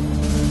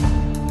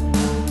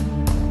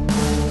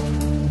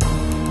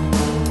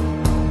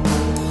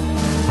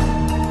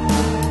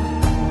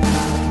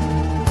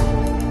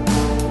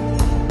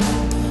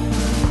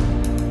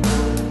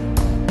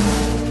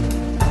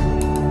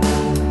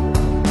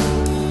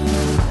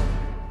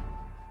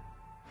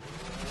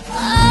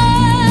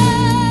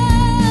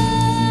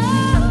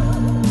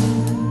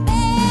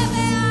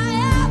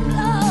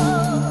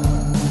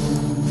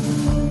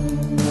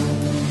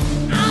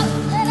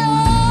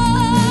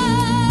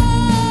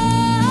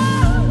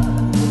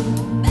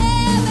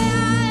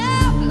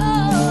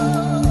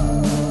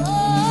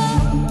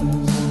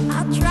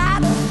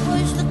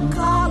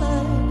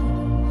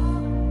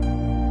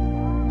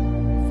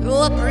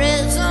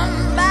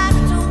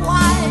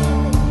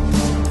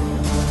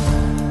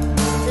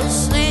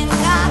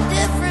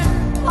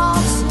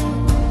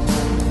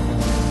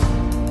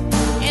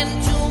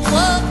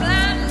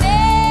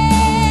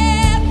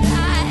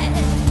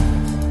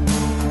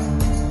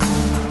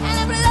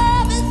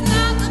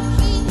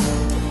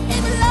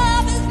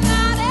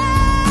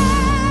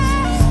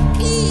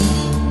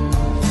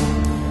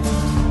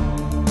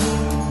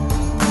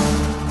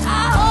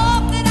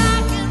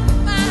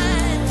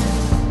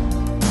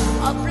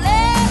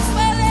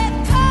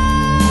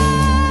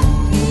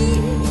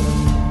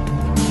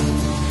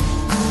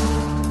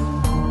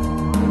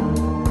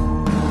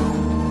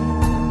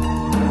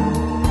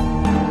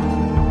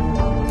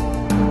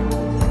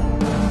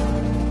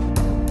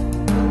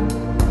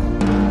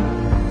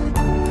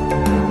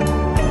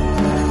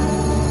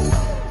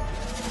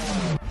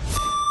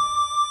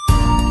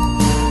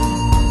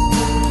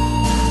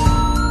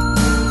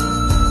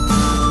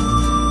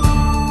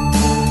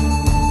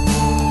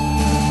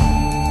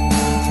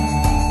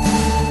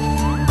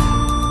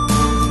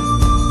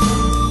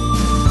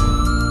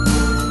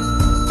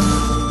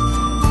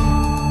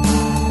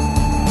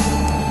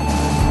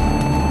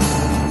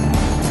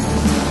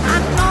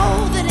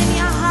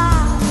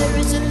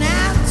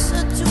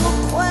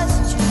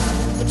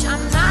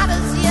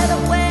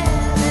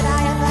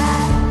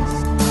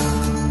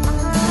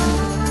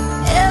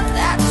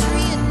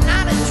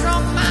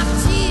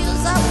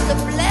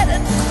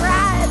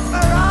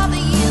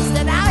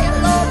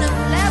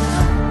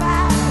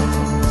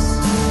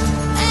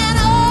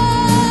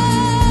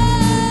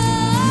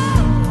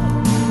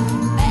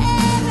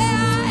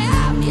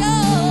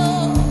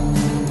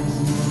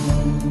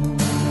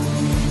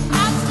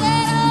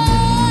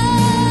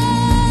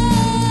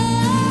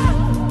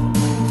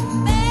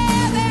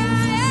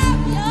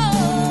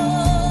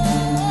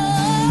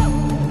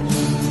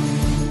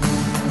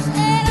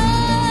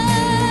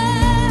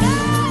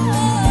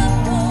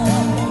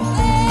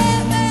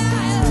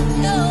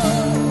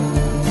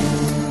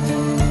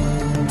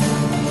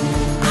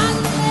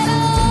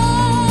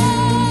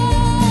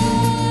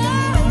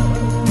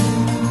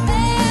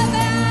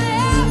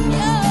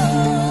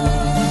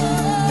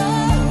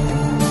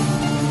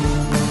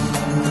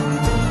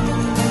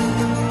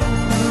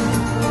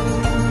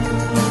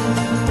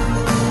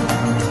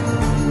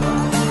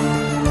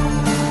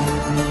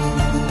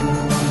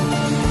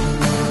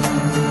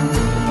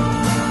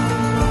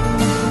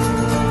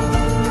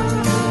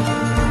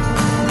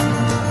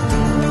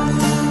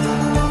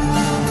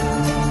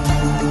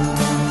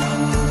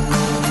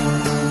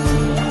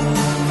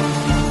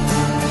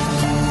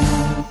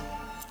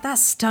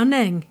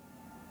 stunning.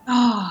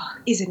 Oh,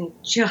 isn't it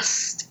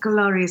just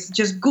glorious?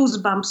 Just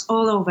goosebumps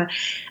all over.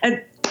 And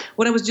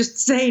what I was just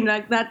saying,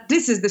 like that,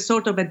 this is the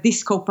sort of a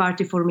disco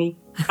party for me.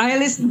 I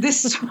listen to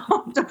this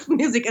sort of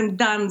music and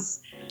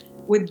dance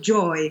with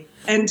joy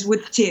and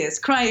with tears,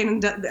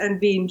 crying and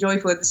being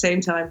joyful at the same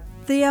time.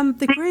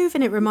 The groove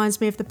in it reminds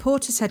me of the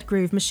Portishead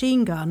groove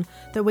Machine Gun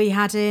that we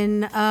had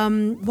in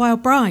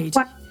Wild Bride.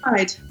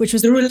 Right. Which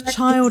was the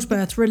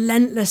childbirth,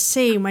 relentless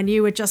scene when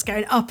you were just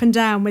going up and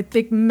down with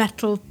big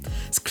metal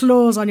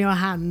claws on your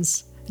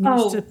hands. And you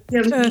used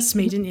to curse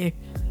me, didn't you?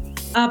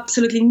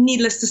 Absolutely.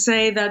 Needless to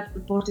say that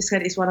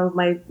Portishead is one of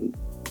my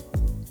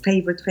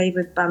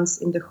favorite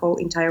bands in the whole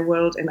entire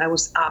world, and I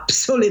was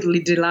absolutely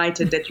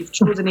delighted that you've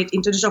chosen it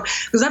into the show,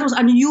 because that was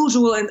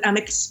unusual and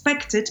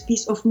unexpected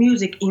piece of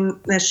music in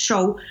the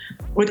show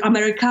with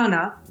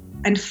Americana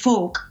and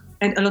folk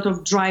and a lot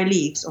of dry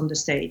leaves on the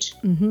stage.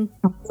 Mm-hmm.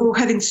 So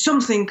having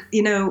something,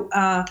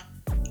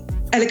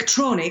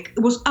 electronic, it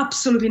was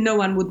absolutely no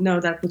one would know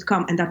that would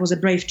come, and that was a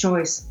brave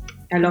choice.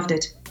 I loved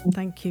it.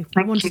 Thank you.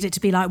 I wanted it to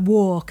be like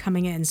war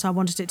coming in, so I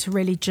wanted it to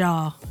really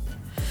jar.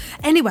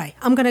 Anyway,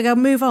 I'm going to go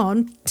move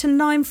on to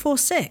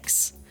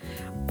 946.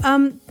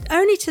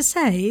 Only to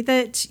say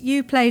that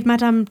you played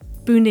Madame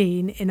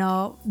Bounine in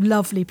our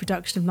lovely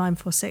production of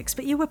 946,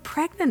 but you were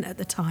pregnant at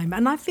the time,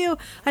 and I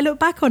look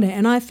back on it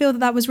and I feel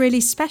that was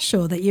really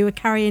special that you were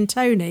carrying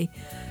Tony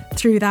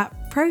through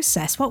that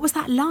process. What was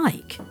that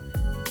like?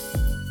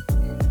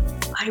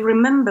 I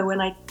remember when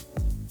I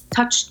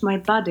touched my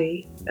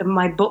body,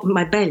 my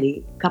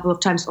belly, a couple of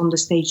times on the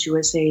stage. You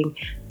were saying,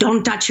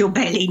 "Don't touch your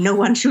belly. No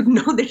one should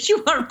know that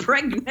you are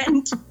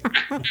pregnant."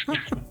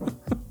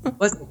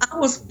 I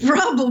was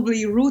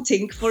probably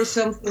rooting for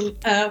something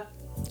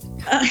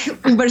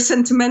uber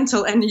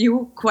sentimental, and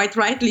you quite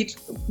rightly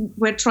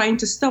were trying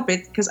to stop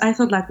it, because I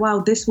thought, like, wow,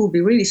 this will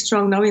be really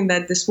strong, knowing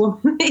that this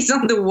woman is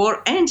on the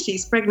war and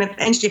she's pregnant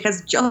and she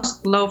has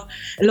just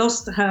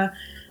lost her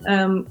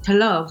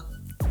love,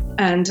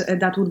 and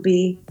that would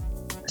be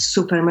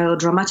super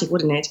melodramatic,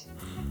 wouldn't it?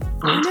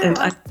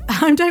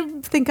 I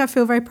don't think I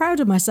feel very proud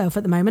of myself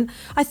at the moment.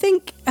 I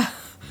think,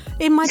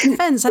 in my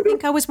defence, I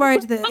think I was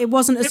worried that it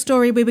wasn't a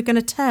story we were going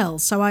to tell.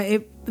 So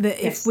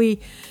if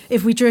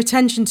we drew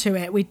attention to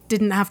it, we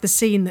didn't have the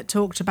scene that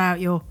talked about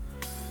your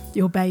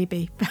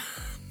baby.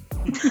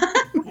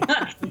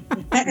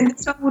 And the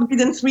song would be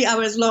then 3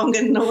 hours long,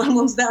 and no one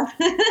wants that.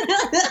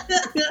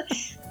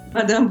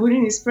 Madame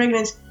Bounine is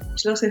pregnant.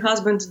 She lost her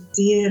husband,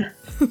 dear.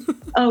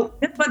 Oh,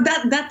 but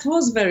that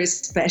was very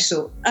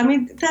special. I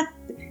mean,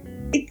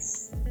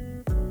 it's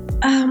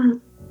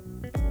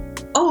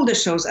all the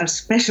shows are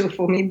special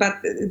for me, but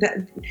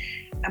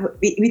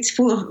it's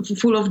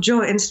full of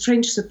joy and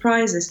strange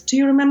surprises. Do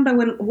you remember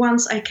when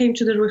once I came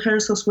to the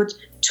rehearsals with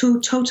 2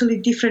 totally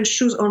different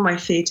shoes on my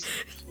feet?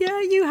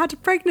 Yeah, you had a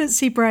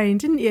pregnancy brain,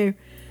 didn't you?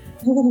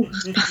 Oh,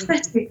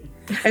 pathetic.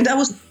 And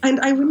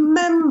I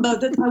remember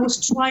that I was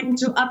trying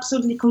to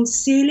absolutely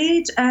conceal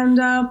it, and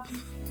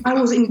I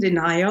was in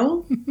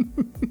denial.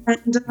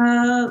 And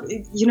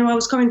I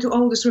was coming to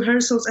all these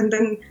rehearsals, and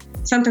then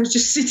sometimes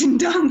just sitting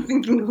down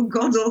thinking, oh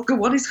God,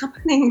 what is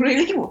happening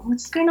really?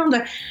 What's going on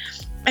there?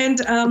 And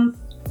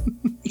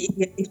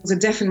it was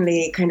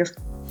definitely kind of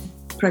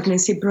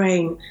pregnancy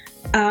brain.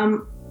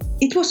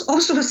 It was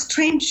also a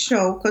strange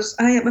show, because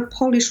I am a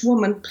Polish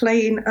woman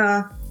playing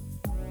a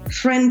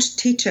French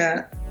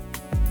teacher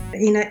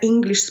in an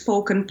English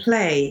spoken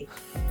play.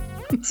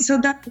 So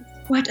that's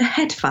quite a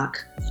head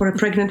fuck for a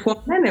pregnant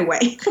woman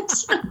anyway.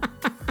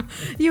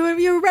 You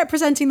were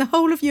representing the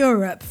whole of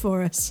Europe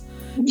for us.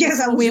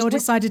 Yes, we all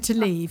decided to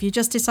leave. You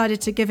just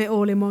decided to give it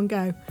all in one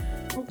go.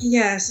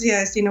 Yes.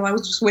 I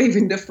was just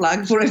waving the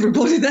flag for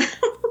everybody there.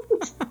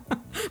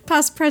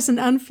 Past, present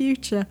and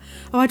future.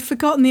 Oh, I'd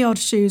forgotten the Odd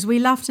Shoes. We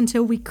laughed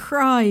until we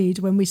cried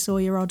when we saw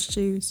your Odd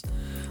Shoes.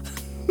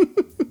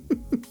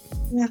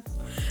 Yeah.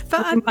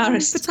 But I'm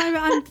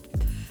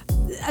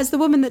as the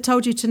woman that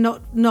told you to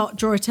not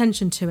draw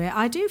attention to it,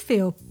 I do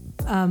feel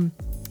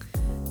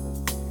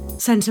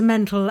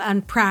sentimental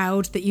and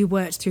proud that you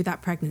worked through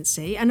that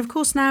pregnancy. And of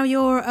course now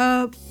you're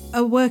a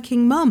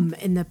working mum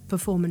in the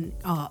performing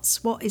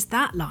arts. What is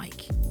that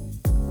like?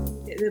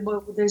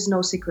 Well, there's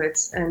no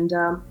secrets, and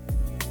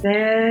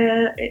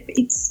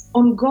it's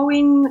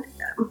ongoing.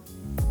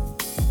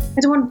 I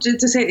don't want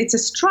to say it's a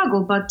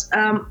struggle, but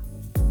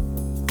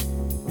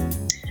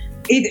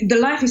the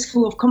life is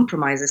full of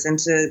compromises, and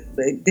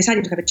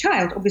deciding to have a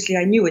child, obviously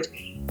I knew it,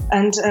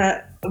 and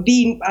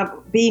being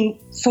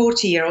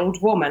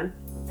 40-year-old woman,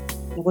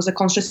 it was a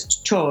conscious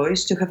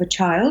choice to have a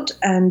child,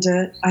 and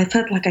I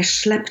felt like I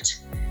schlepped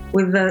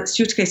with the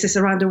suitcases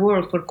around the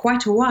world for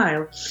quite a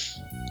while,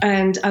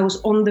 and I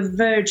was on the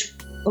verge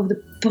of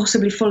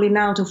possibly falling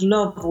out of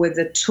love with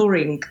the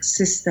touring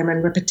system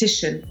and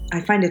repetition.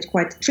 I find it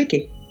quite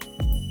tricky.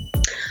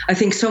 I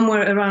think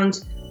somewhere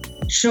around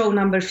show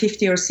number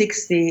 50 or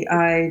 60,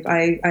 I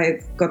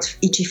got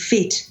itchy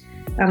feet,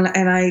 and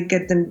I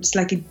get them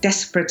slightly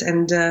desperate,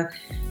 and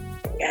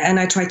and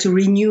I try to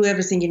renew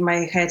everything in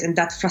my head, and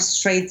that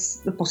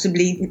frustrates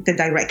possibly the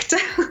director.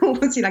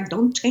 Was he like,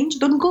 don't change,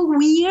 don't go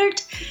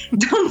weird,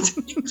 don't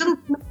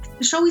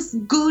the show is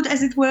good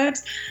as it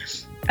works,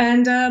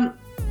 and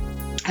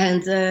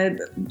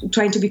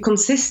trying to be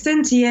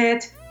consistent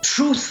yet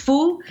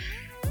truthful.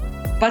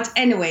 But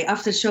anyway,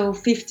 after show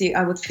 50,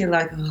 I would feel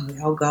like,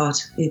 oh God,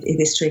 it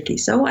is tricky.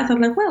 So I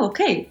thought like, well,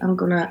 okay, I'm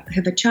gonna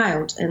have a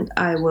child, and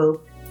I will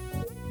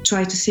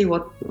try to see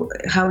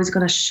how it's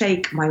gonna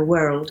shake my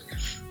world.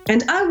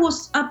 And I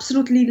was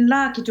absolutely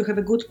lucky to have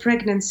a good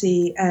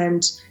pregnancy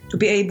and to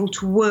be able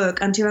to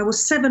work until I was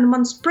 7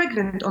 months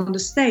pregnant on the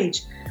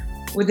stage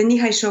with the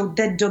Nihai show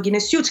Dead Dog in a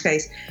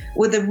Suitcase,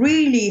 with a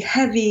really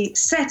heavy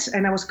set,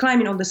 and I was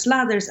climbing on the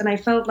ladders, and I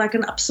felt like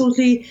an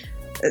absolutely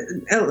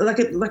like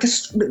a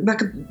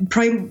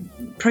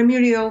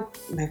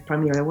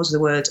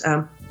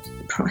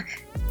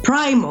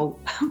primal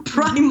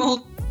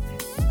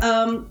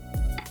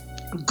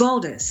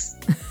goddess,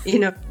 you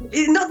know.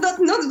 Not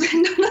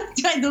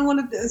I don't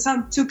want to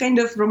sound too kind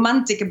of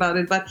romantic about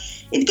it, but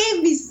it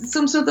gave me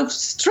some sort of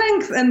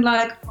strength and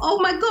like, oh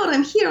my God,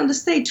 I'm here on the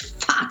stage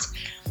fat,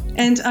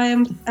 and I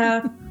am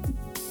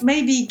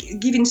maybe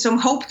giving some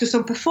hope to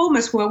some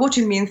performers who are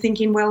watching me and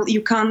thinking, well,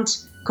 you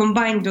can't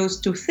combine those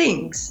two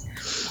things.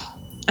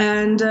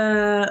 And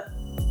then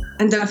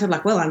I thought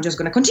like, well, I'm just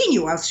going to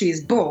continue while she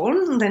is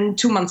born. Then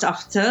 2 months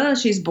after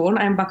she's born,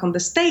 I'm back on the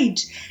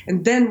stage.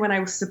 And then when I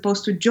was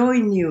supposed to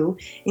join you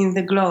in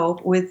the Globe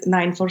with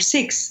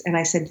 946, and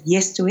I said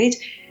yes to it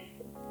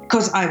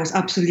because I was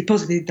absolutely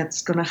positive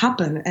that's going to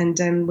happen. And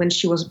then when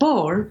she was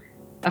born,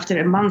 after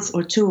a month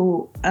or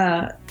two,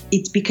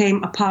 it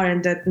became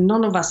apparent that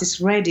none of us is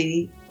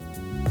ready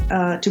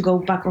to go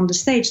back on the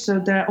stage. So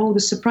there are all the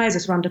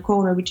surprises around the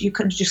corner, which you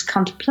just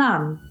can't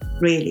plan,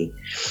 really.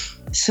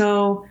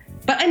 So,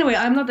 but anyway,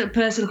 I'm not a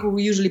person who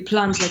usually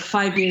plans like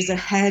 5 years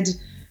ahead.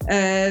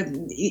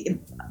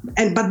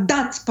 But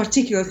that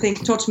particular thing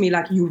taught me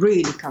like you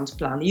really can't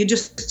plan. You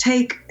just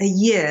take a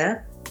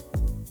year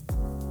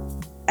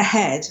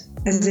ahead,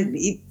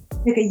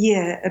 take a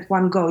year at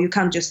one go. You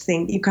can't just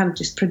think, you can't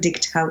just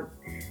predict how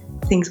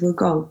things will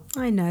go.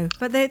 I know,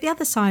 but the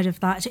other side of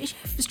that,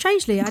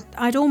 strangely,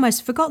 I'd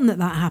almost forgotten that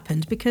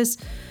happened, because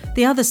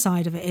the other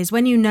side of it is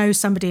when you know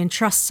somebody and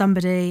trust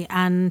somebody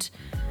and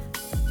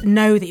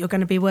know that you're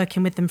going to be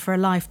working with them for a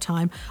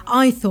lifetime.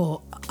 I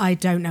thought, I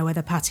don't know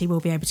whether Patty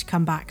will be able to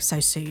come back so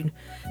soon.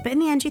 But in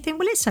the end, you think,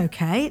 well, it's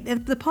okay.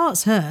 The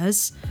part's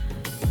hers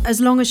as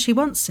long as she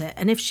wants it.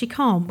 And if she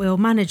can't, we'll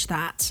manage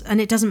that.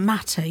 And it doesn't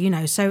matter, you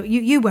know. So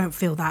you won't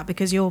feel that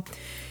because I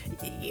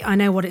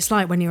know what it's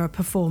like when you're a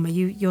performer.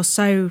 You're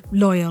so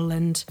loyal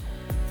and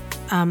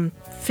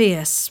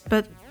fierce.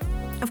 But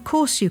of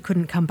course you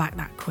couldn't come back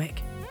that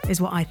quick, is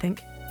what I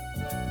think.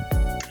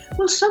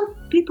 Well, some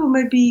people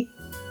maybe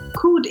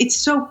could. It's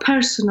so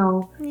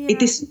personal. Yeah.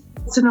 It is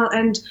personal,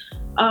 and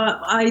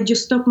I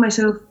just stop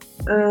myself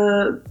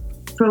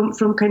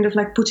from kind of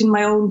like putting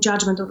my own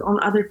judgment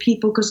on other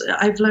people, because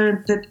I've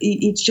learned that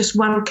it's just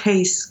one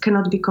case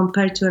cannot be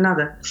compared to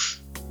another.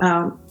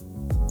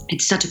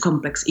 It's such a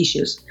complex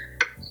issues.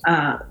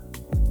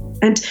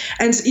 And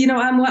you know,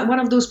 I'm one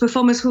of those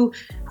performers who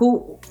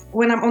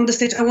when I'm on the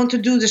stage, I want to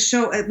do the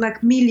show at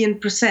like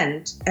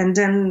 1,000,000%, and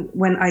then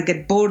when I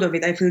get bored of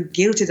it, I feel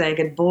guilty that I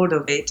get bored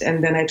of it,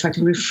 and then I try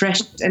to refresh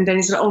it, and then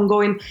it's an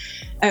ongoing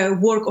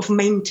work of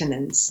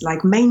maintenance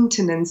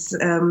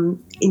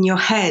in your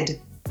head,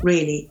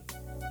 really.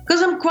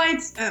 Because I'm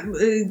quite,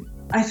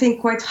 I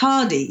think, quite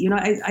hardy. You know,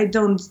 I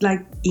don't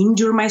like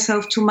injure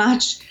myself too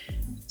much.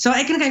 So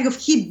I can kind of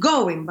keep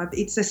going, but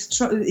it's a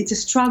struggle. It's a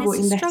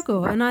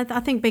struggle, and I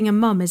think being a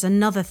mum is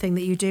another thing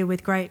that you do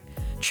with great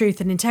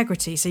truth and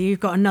integrity. So you've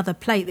got another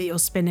plate that you're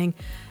spinning,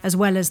 as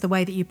well as the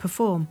way that you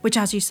perform, which,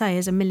 as you say,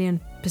 is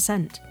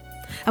 1,000,000%.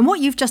 And what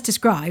you've just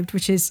described,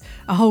 which is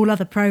a whole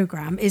other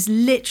programme, is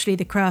literally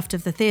the craft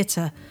of the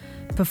theatre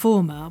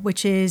performer,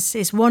 which is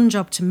it's one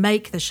job to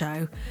make the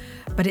show,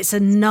 but it's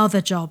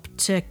another job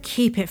to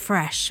keep it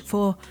fresh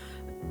for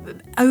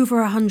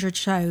over 100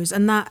 shows,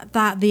 and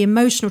that the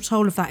emotional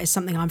toll of that is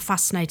something I'm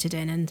fascinated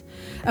in, and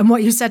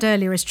what you said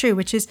earlier is true,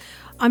 which is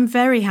I'm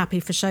very happy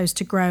for shows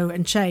to grow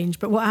and change,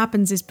 but what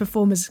happens is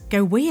performers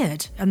go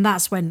weird, and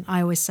that's when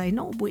I always say,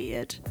 not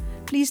weird,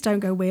 please don't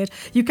go weird.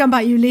 You come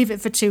back, you leave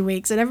it for 2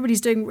 weeks, and everybody's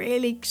doing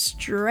really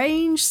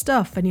strange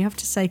stuff, and you have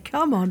to say,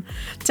 come on,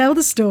 tell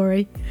the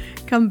story,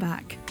 come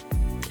back.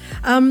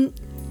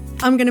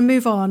 I'm going to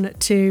move on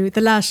to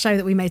the last show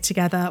that we made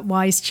together,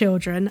 Wise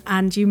Children,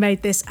 and you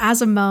made this as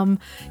a mum,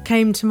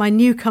 came to my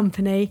new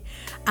company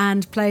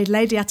and played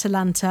Lady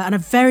Atalanta, and I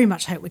very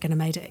much hope we're going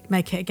to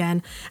make it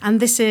again. And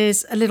this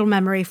is a little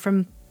memory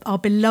from our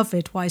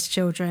beloved Wise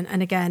Children,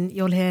 and again,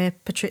 you'll hear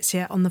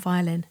Patrizia on the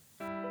violin.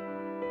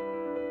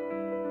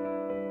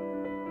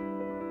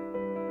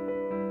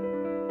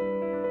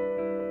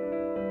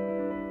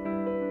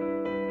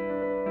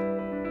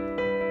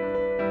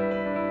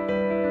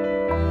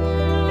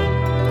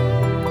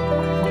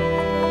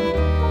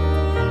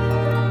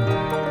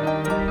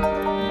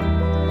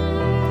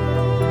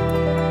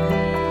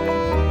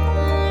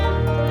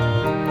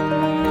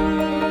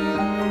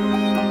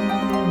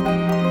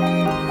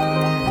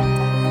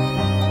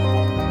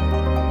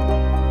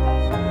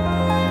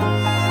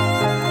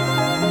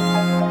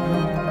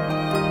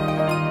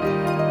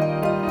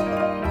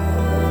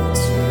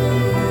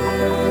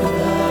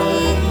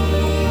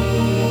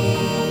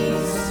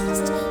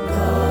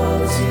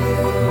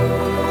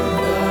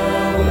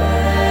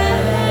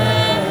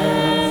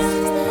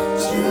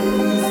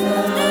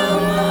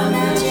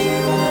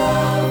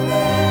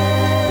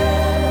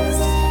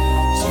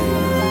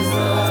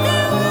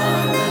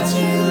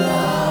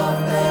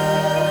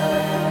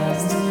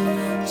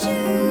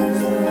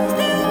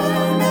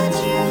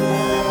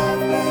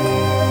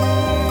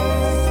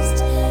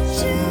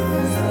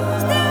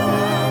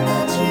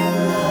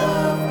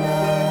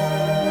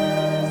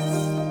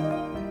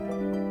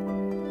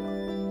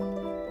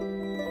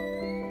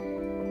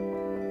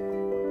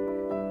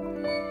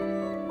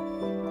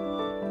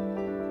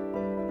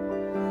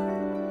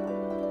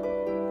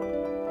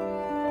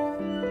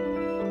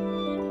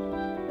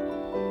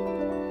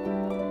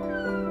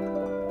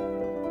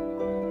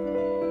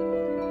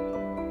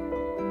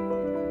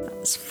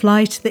 That's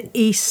Fly to the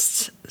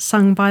East,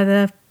 sung by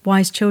the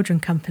Wise Children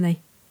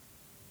Company.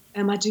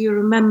 Emma, do you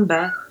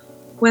remember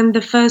when the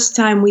first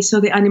time we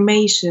saw the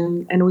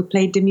animation and we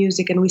played the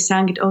music and we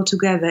sang it all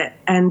together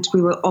and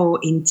we were all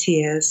in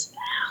tears?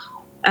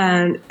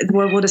 And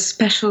what a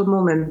special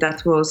moment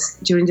that was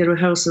during the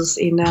rehearsals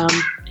in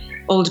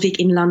Old Vic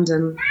in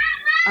London.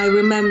 I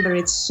remember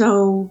it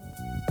so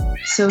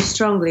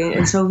strongly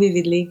and so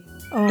vividly.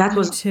 Oh, that me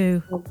was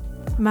too.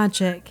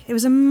 Magic. It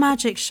was a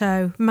magic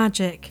show,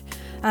 magic.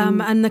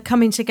 And the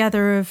coming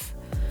together of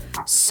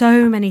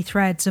so many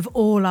threads of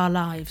all our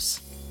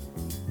lives.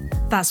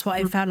 That's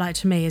what it felt like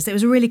to me. Is it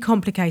was really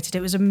complicated.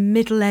 It was a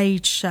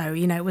middle-aged show.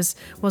 You know, it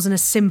wasn't a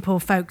simple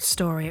folk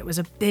story. It was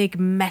a big,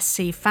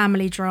 messy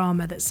family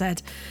drama that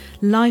said,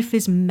 life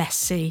is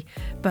messy,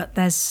 but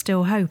there's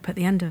still hope at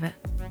the end of it.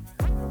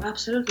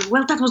 Absolutely.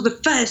 Well, that was the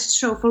first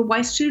show for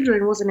Wise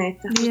Children, wasn't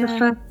it? That was the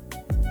first.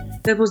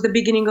 That was the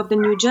beginning of the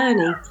new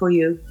journey for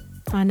you.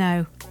 I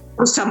know.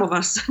 For some of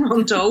us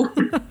on Joe.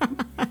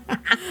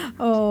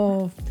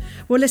 Oh,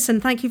 well,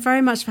 listen, thank you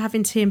very much for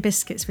having tea and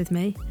biscuits with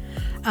me.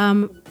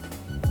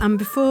 And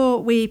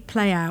before we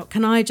play out,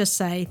 can I just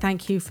say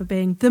thank you for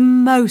being the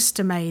most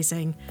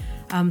amazing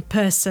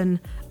person,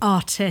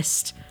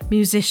 artist,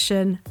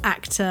 musician,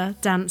 actor,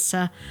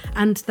 dancer,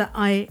 and that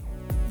I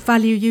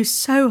value you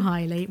so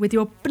highly with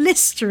your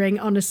blistering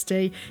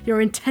honesty, your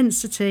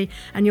intensity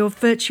and your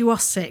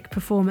virtuosic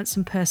performance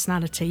and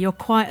personality. You're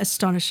quite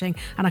astonishing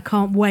and I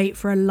can't wait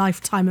for a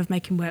lifetime of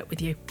making work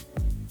with you.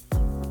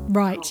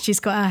 Right, she's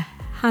got her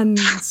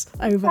hands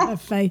over her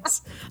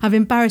face. I've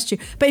embarrassed you.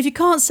 But if you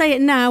can't say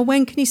it now,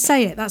 when can you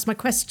say it? That's my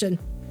question.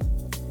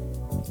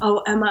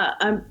 Oh, Emma,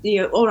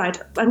 all right.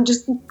 I'm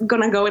just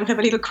going to go and have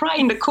a little cry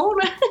in the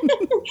corner.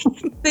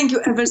 Thank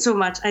you ever so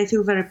much. I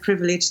feel very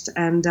privileged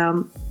and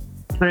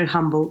very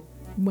humble.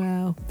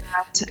 Well,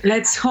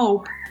 let's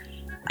hope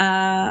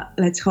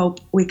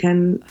we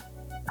can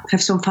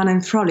have some fun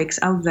and frolics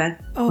out there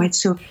quite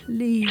soon.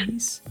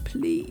 Please.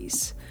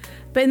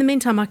 But in the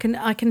meantime, I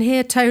can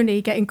hear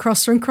Tony getting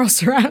crosser and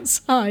crosser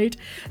outside.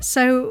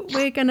 So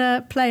we're going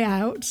to play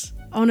out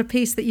on a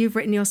piece that you've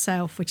written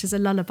yourself, which is a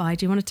lullaby.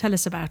 Do you want to tell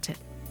us about it?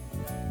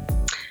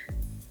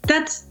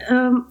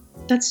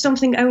 That's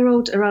something I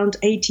wrote around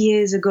 8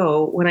 years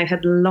ago when I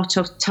had lots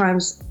of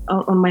times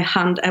on my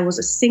hand. I was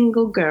a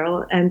single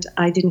girl and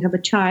I didn't have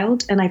a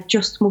child, and I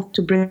just moved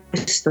to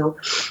Bristol,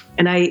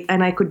 and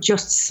I could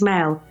just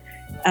smell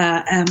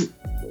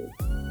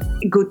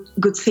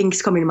good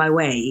things coming my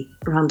way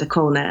around the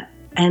corner.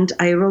 And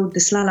I wrote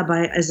this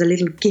lullaby as a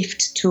little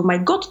gift to my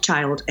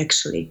godchild,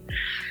 actually.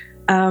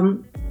 I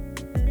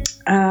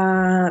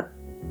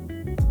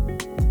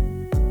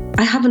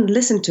haven't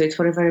listened to it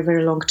for a very,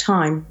 very long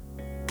time,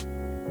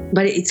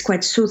 but it's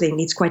quite soothing.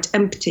 It's quite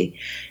empty.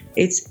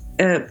 It's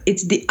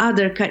the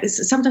other kind.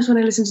 Sometimes when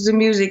I listen to the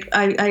music,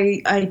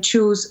 I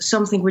choose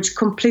something which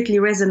completely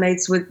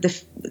resonates with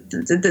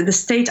the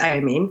state I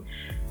am in.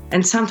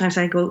 And sometimes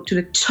I go to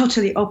the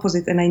totally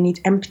opposite and I need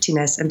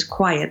emptiness and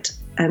quiet.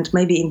 And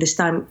maybe in this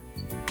time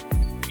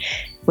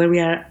where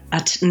we are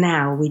at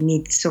now, we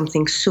need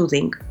something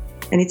soothing.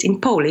 And it's in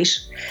Polish.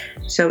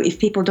 So if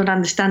people don't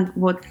understand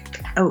what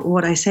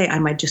I say, I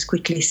might just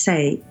quickly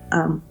say,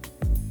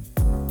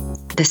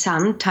 the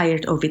sun,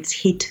 tired of its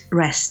heat,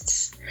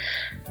 rests.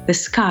 The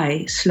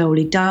sky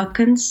slowly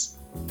darkens.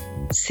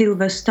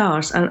 Silver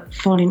stars are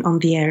falling on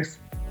the earth.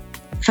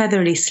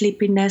 Feathery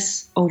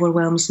sleepiness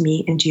overwhelms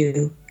me and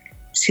you.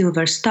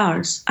 Silver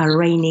stars are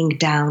raining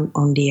down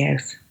on the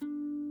earth.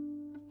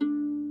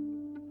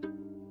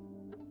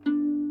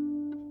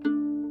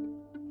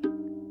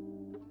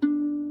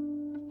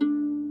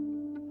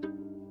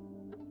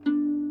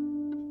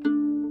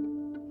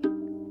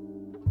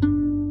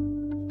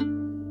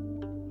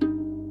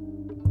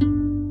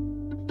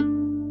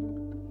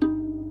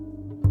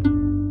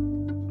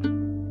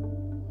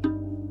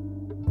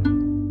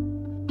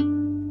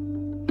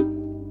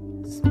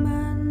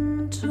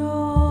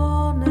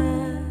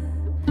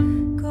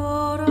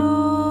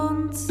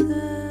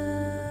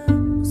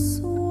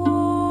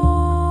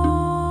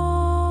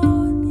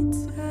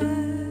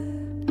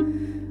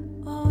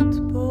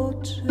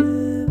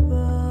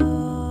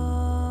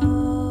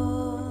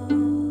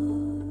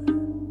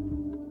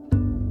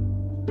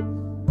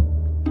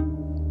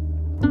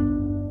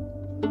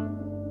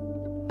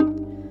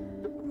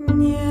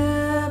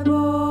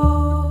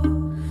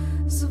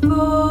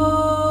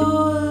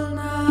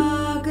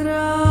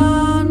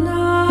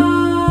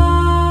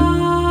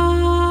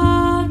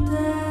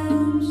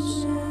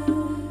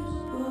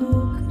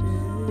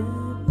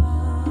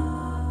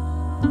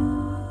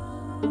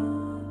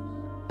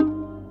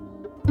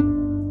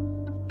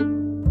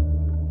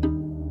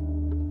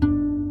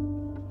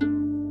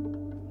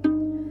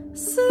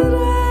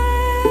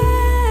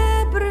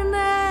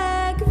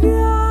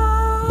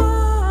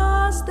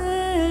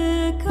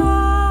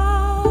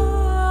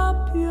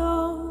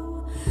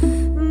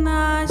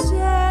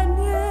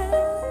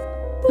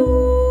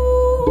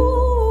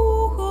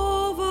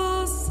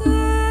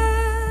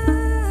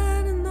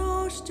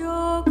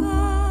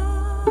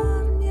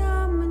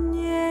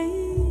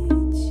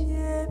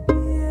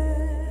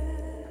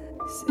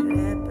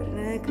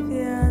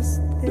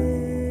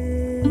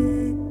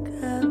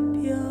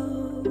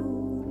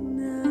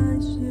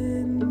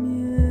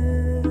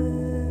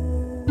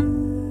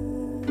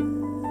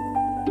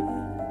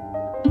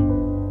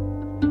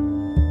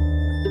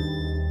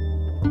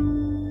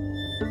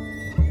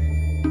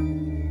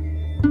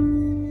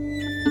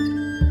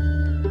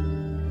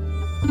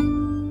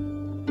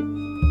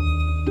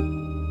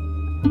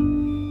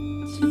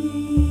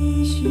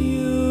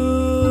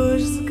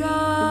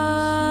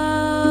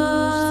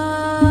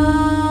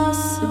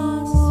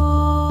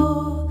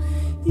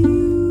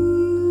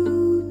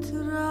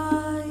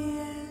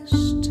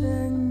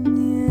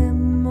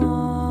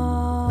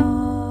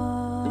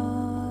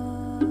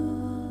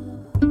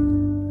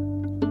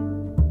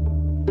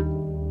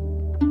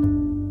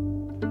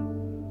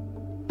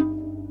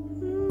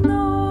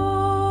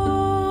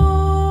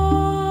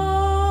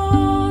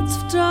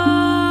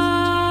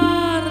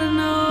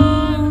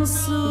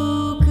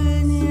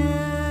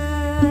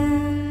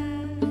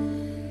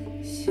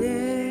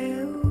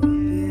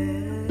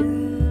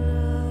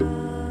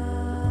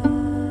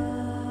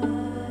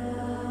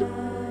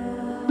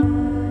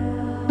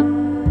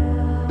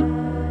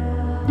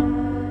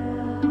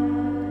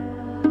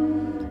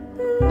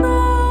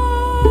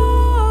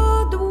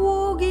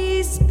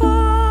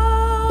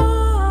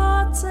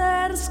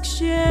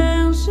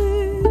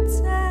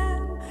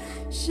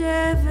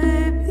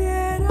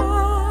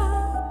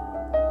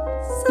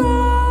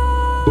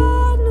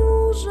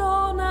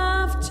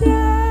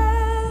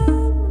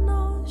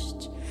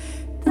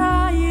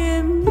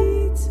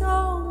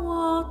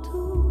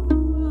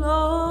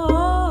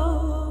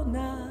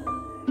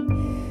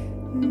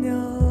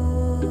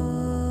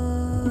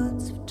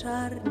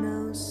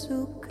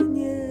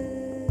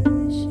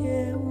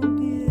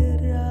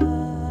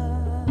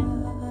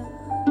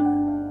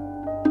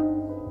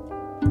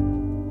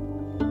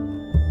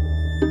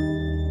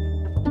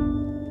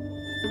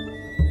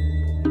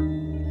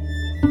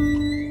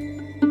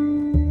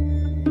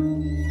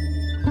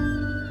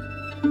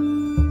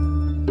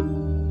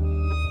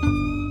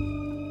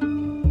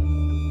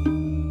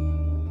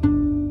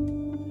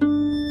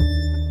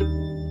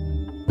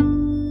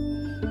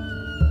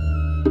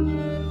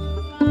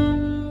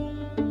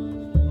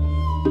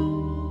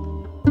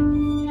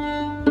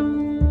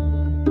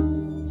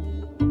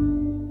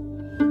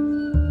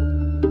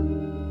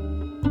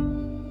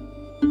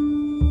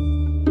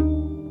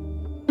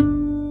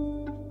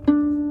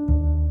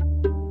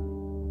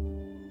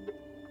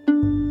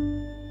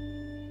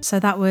 So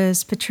that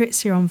was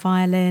Patrizia on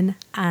violin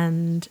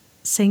and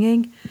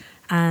singing,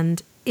 and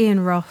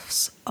Ian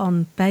Ross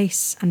on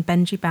bass and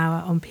Benji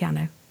Bauer on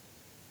piano.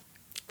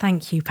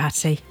 Thank you,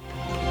 Patty.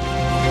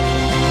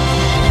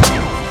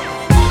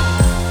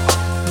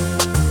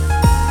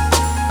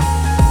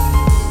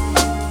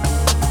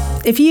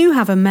 If you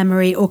have a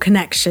memory or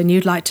connection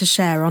you'd like to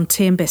share on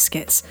Tea and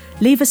Biscuits,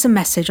 leave us a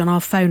message on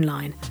our phone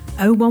line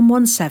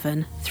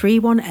 0117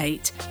 318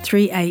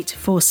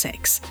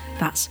 3846.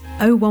 That's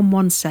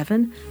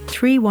 0117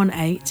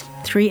 318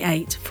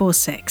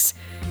 3846.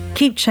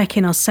 Keep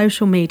checking our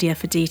social media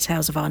for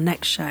details of our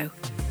next show.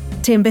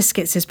 Tea and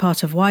Biscuits is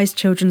part of Wise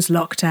Children's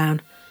Lockdown.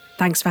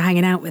 Thanks for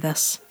hanging out with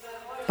us.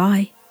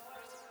 Bye.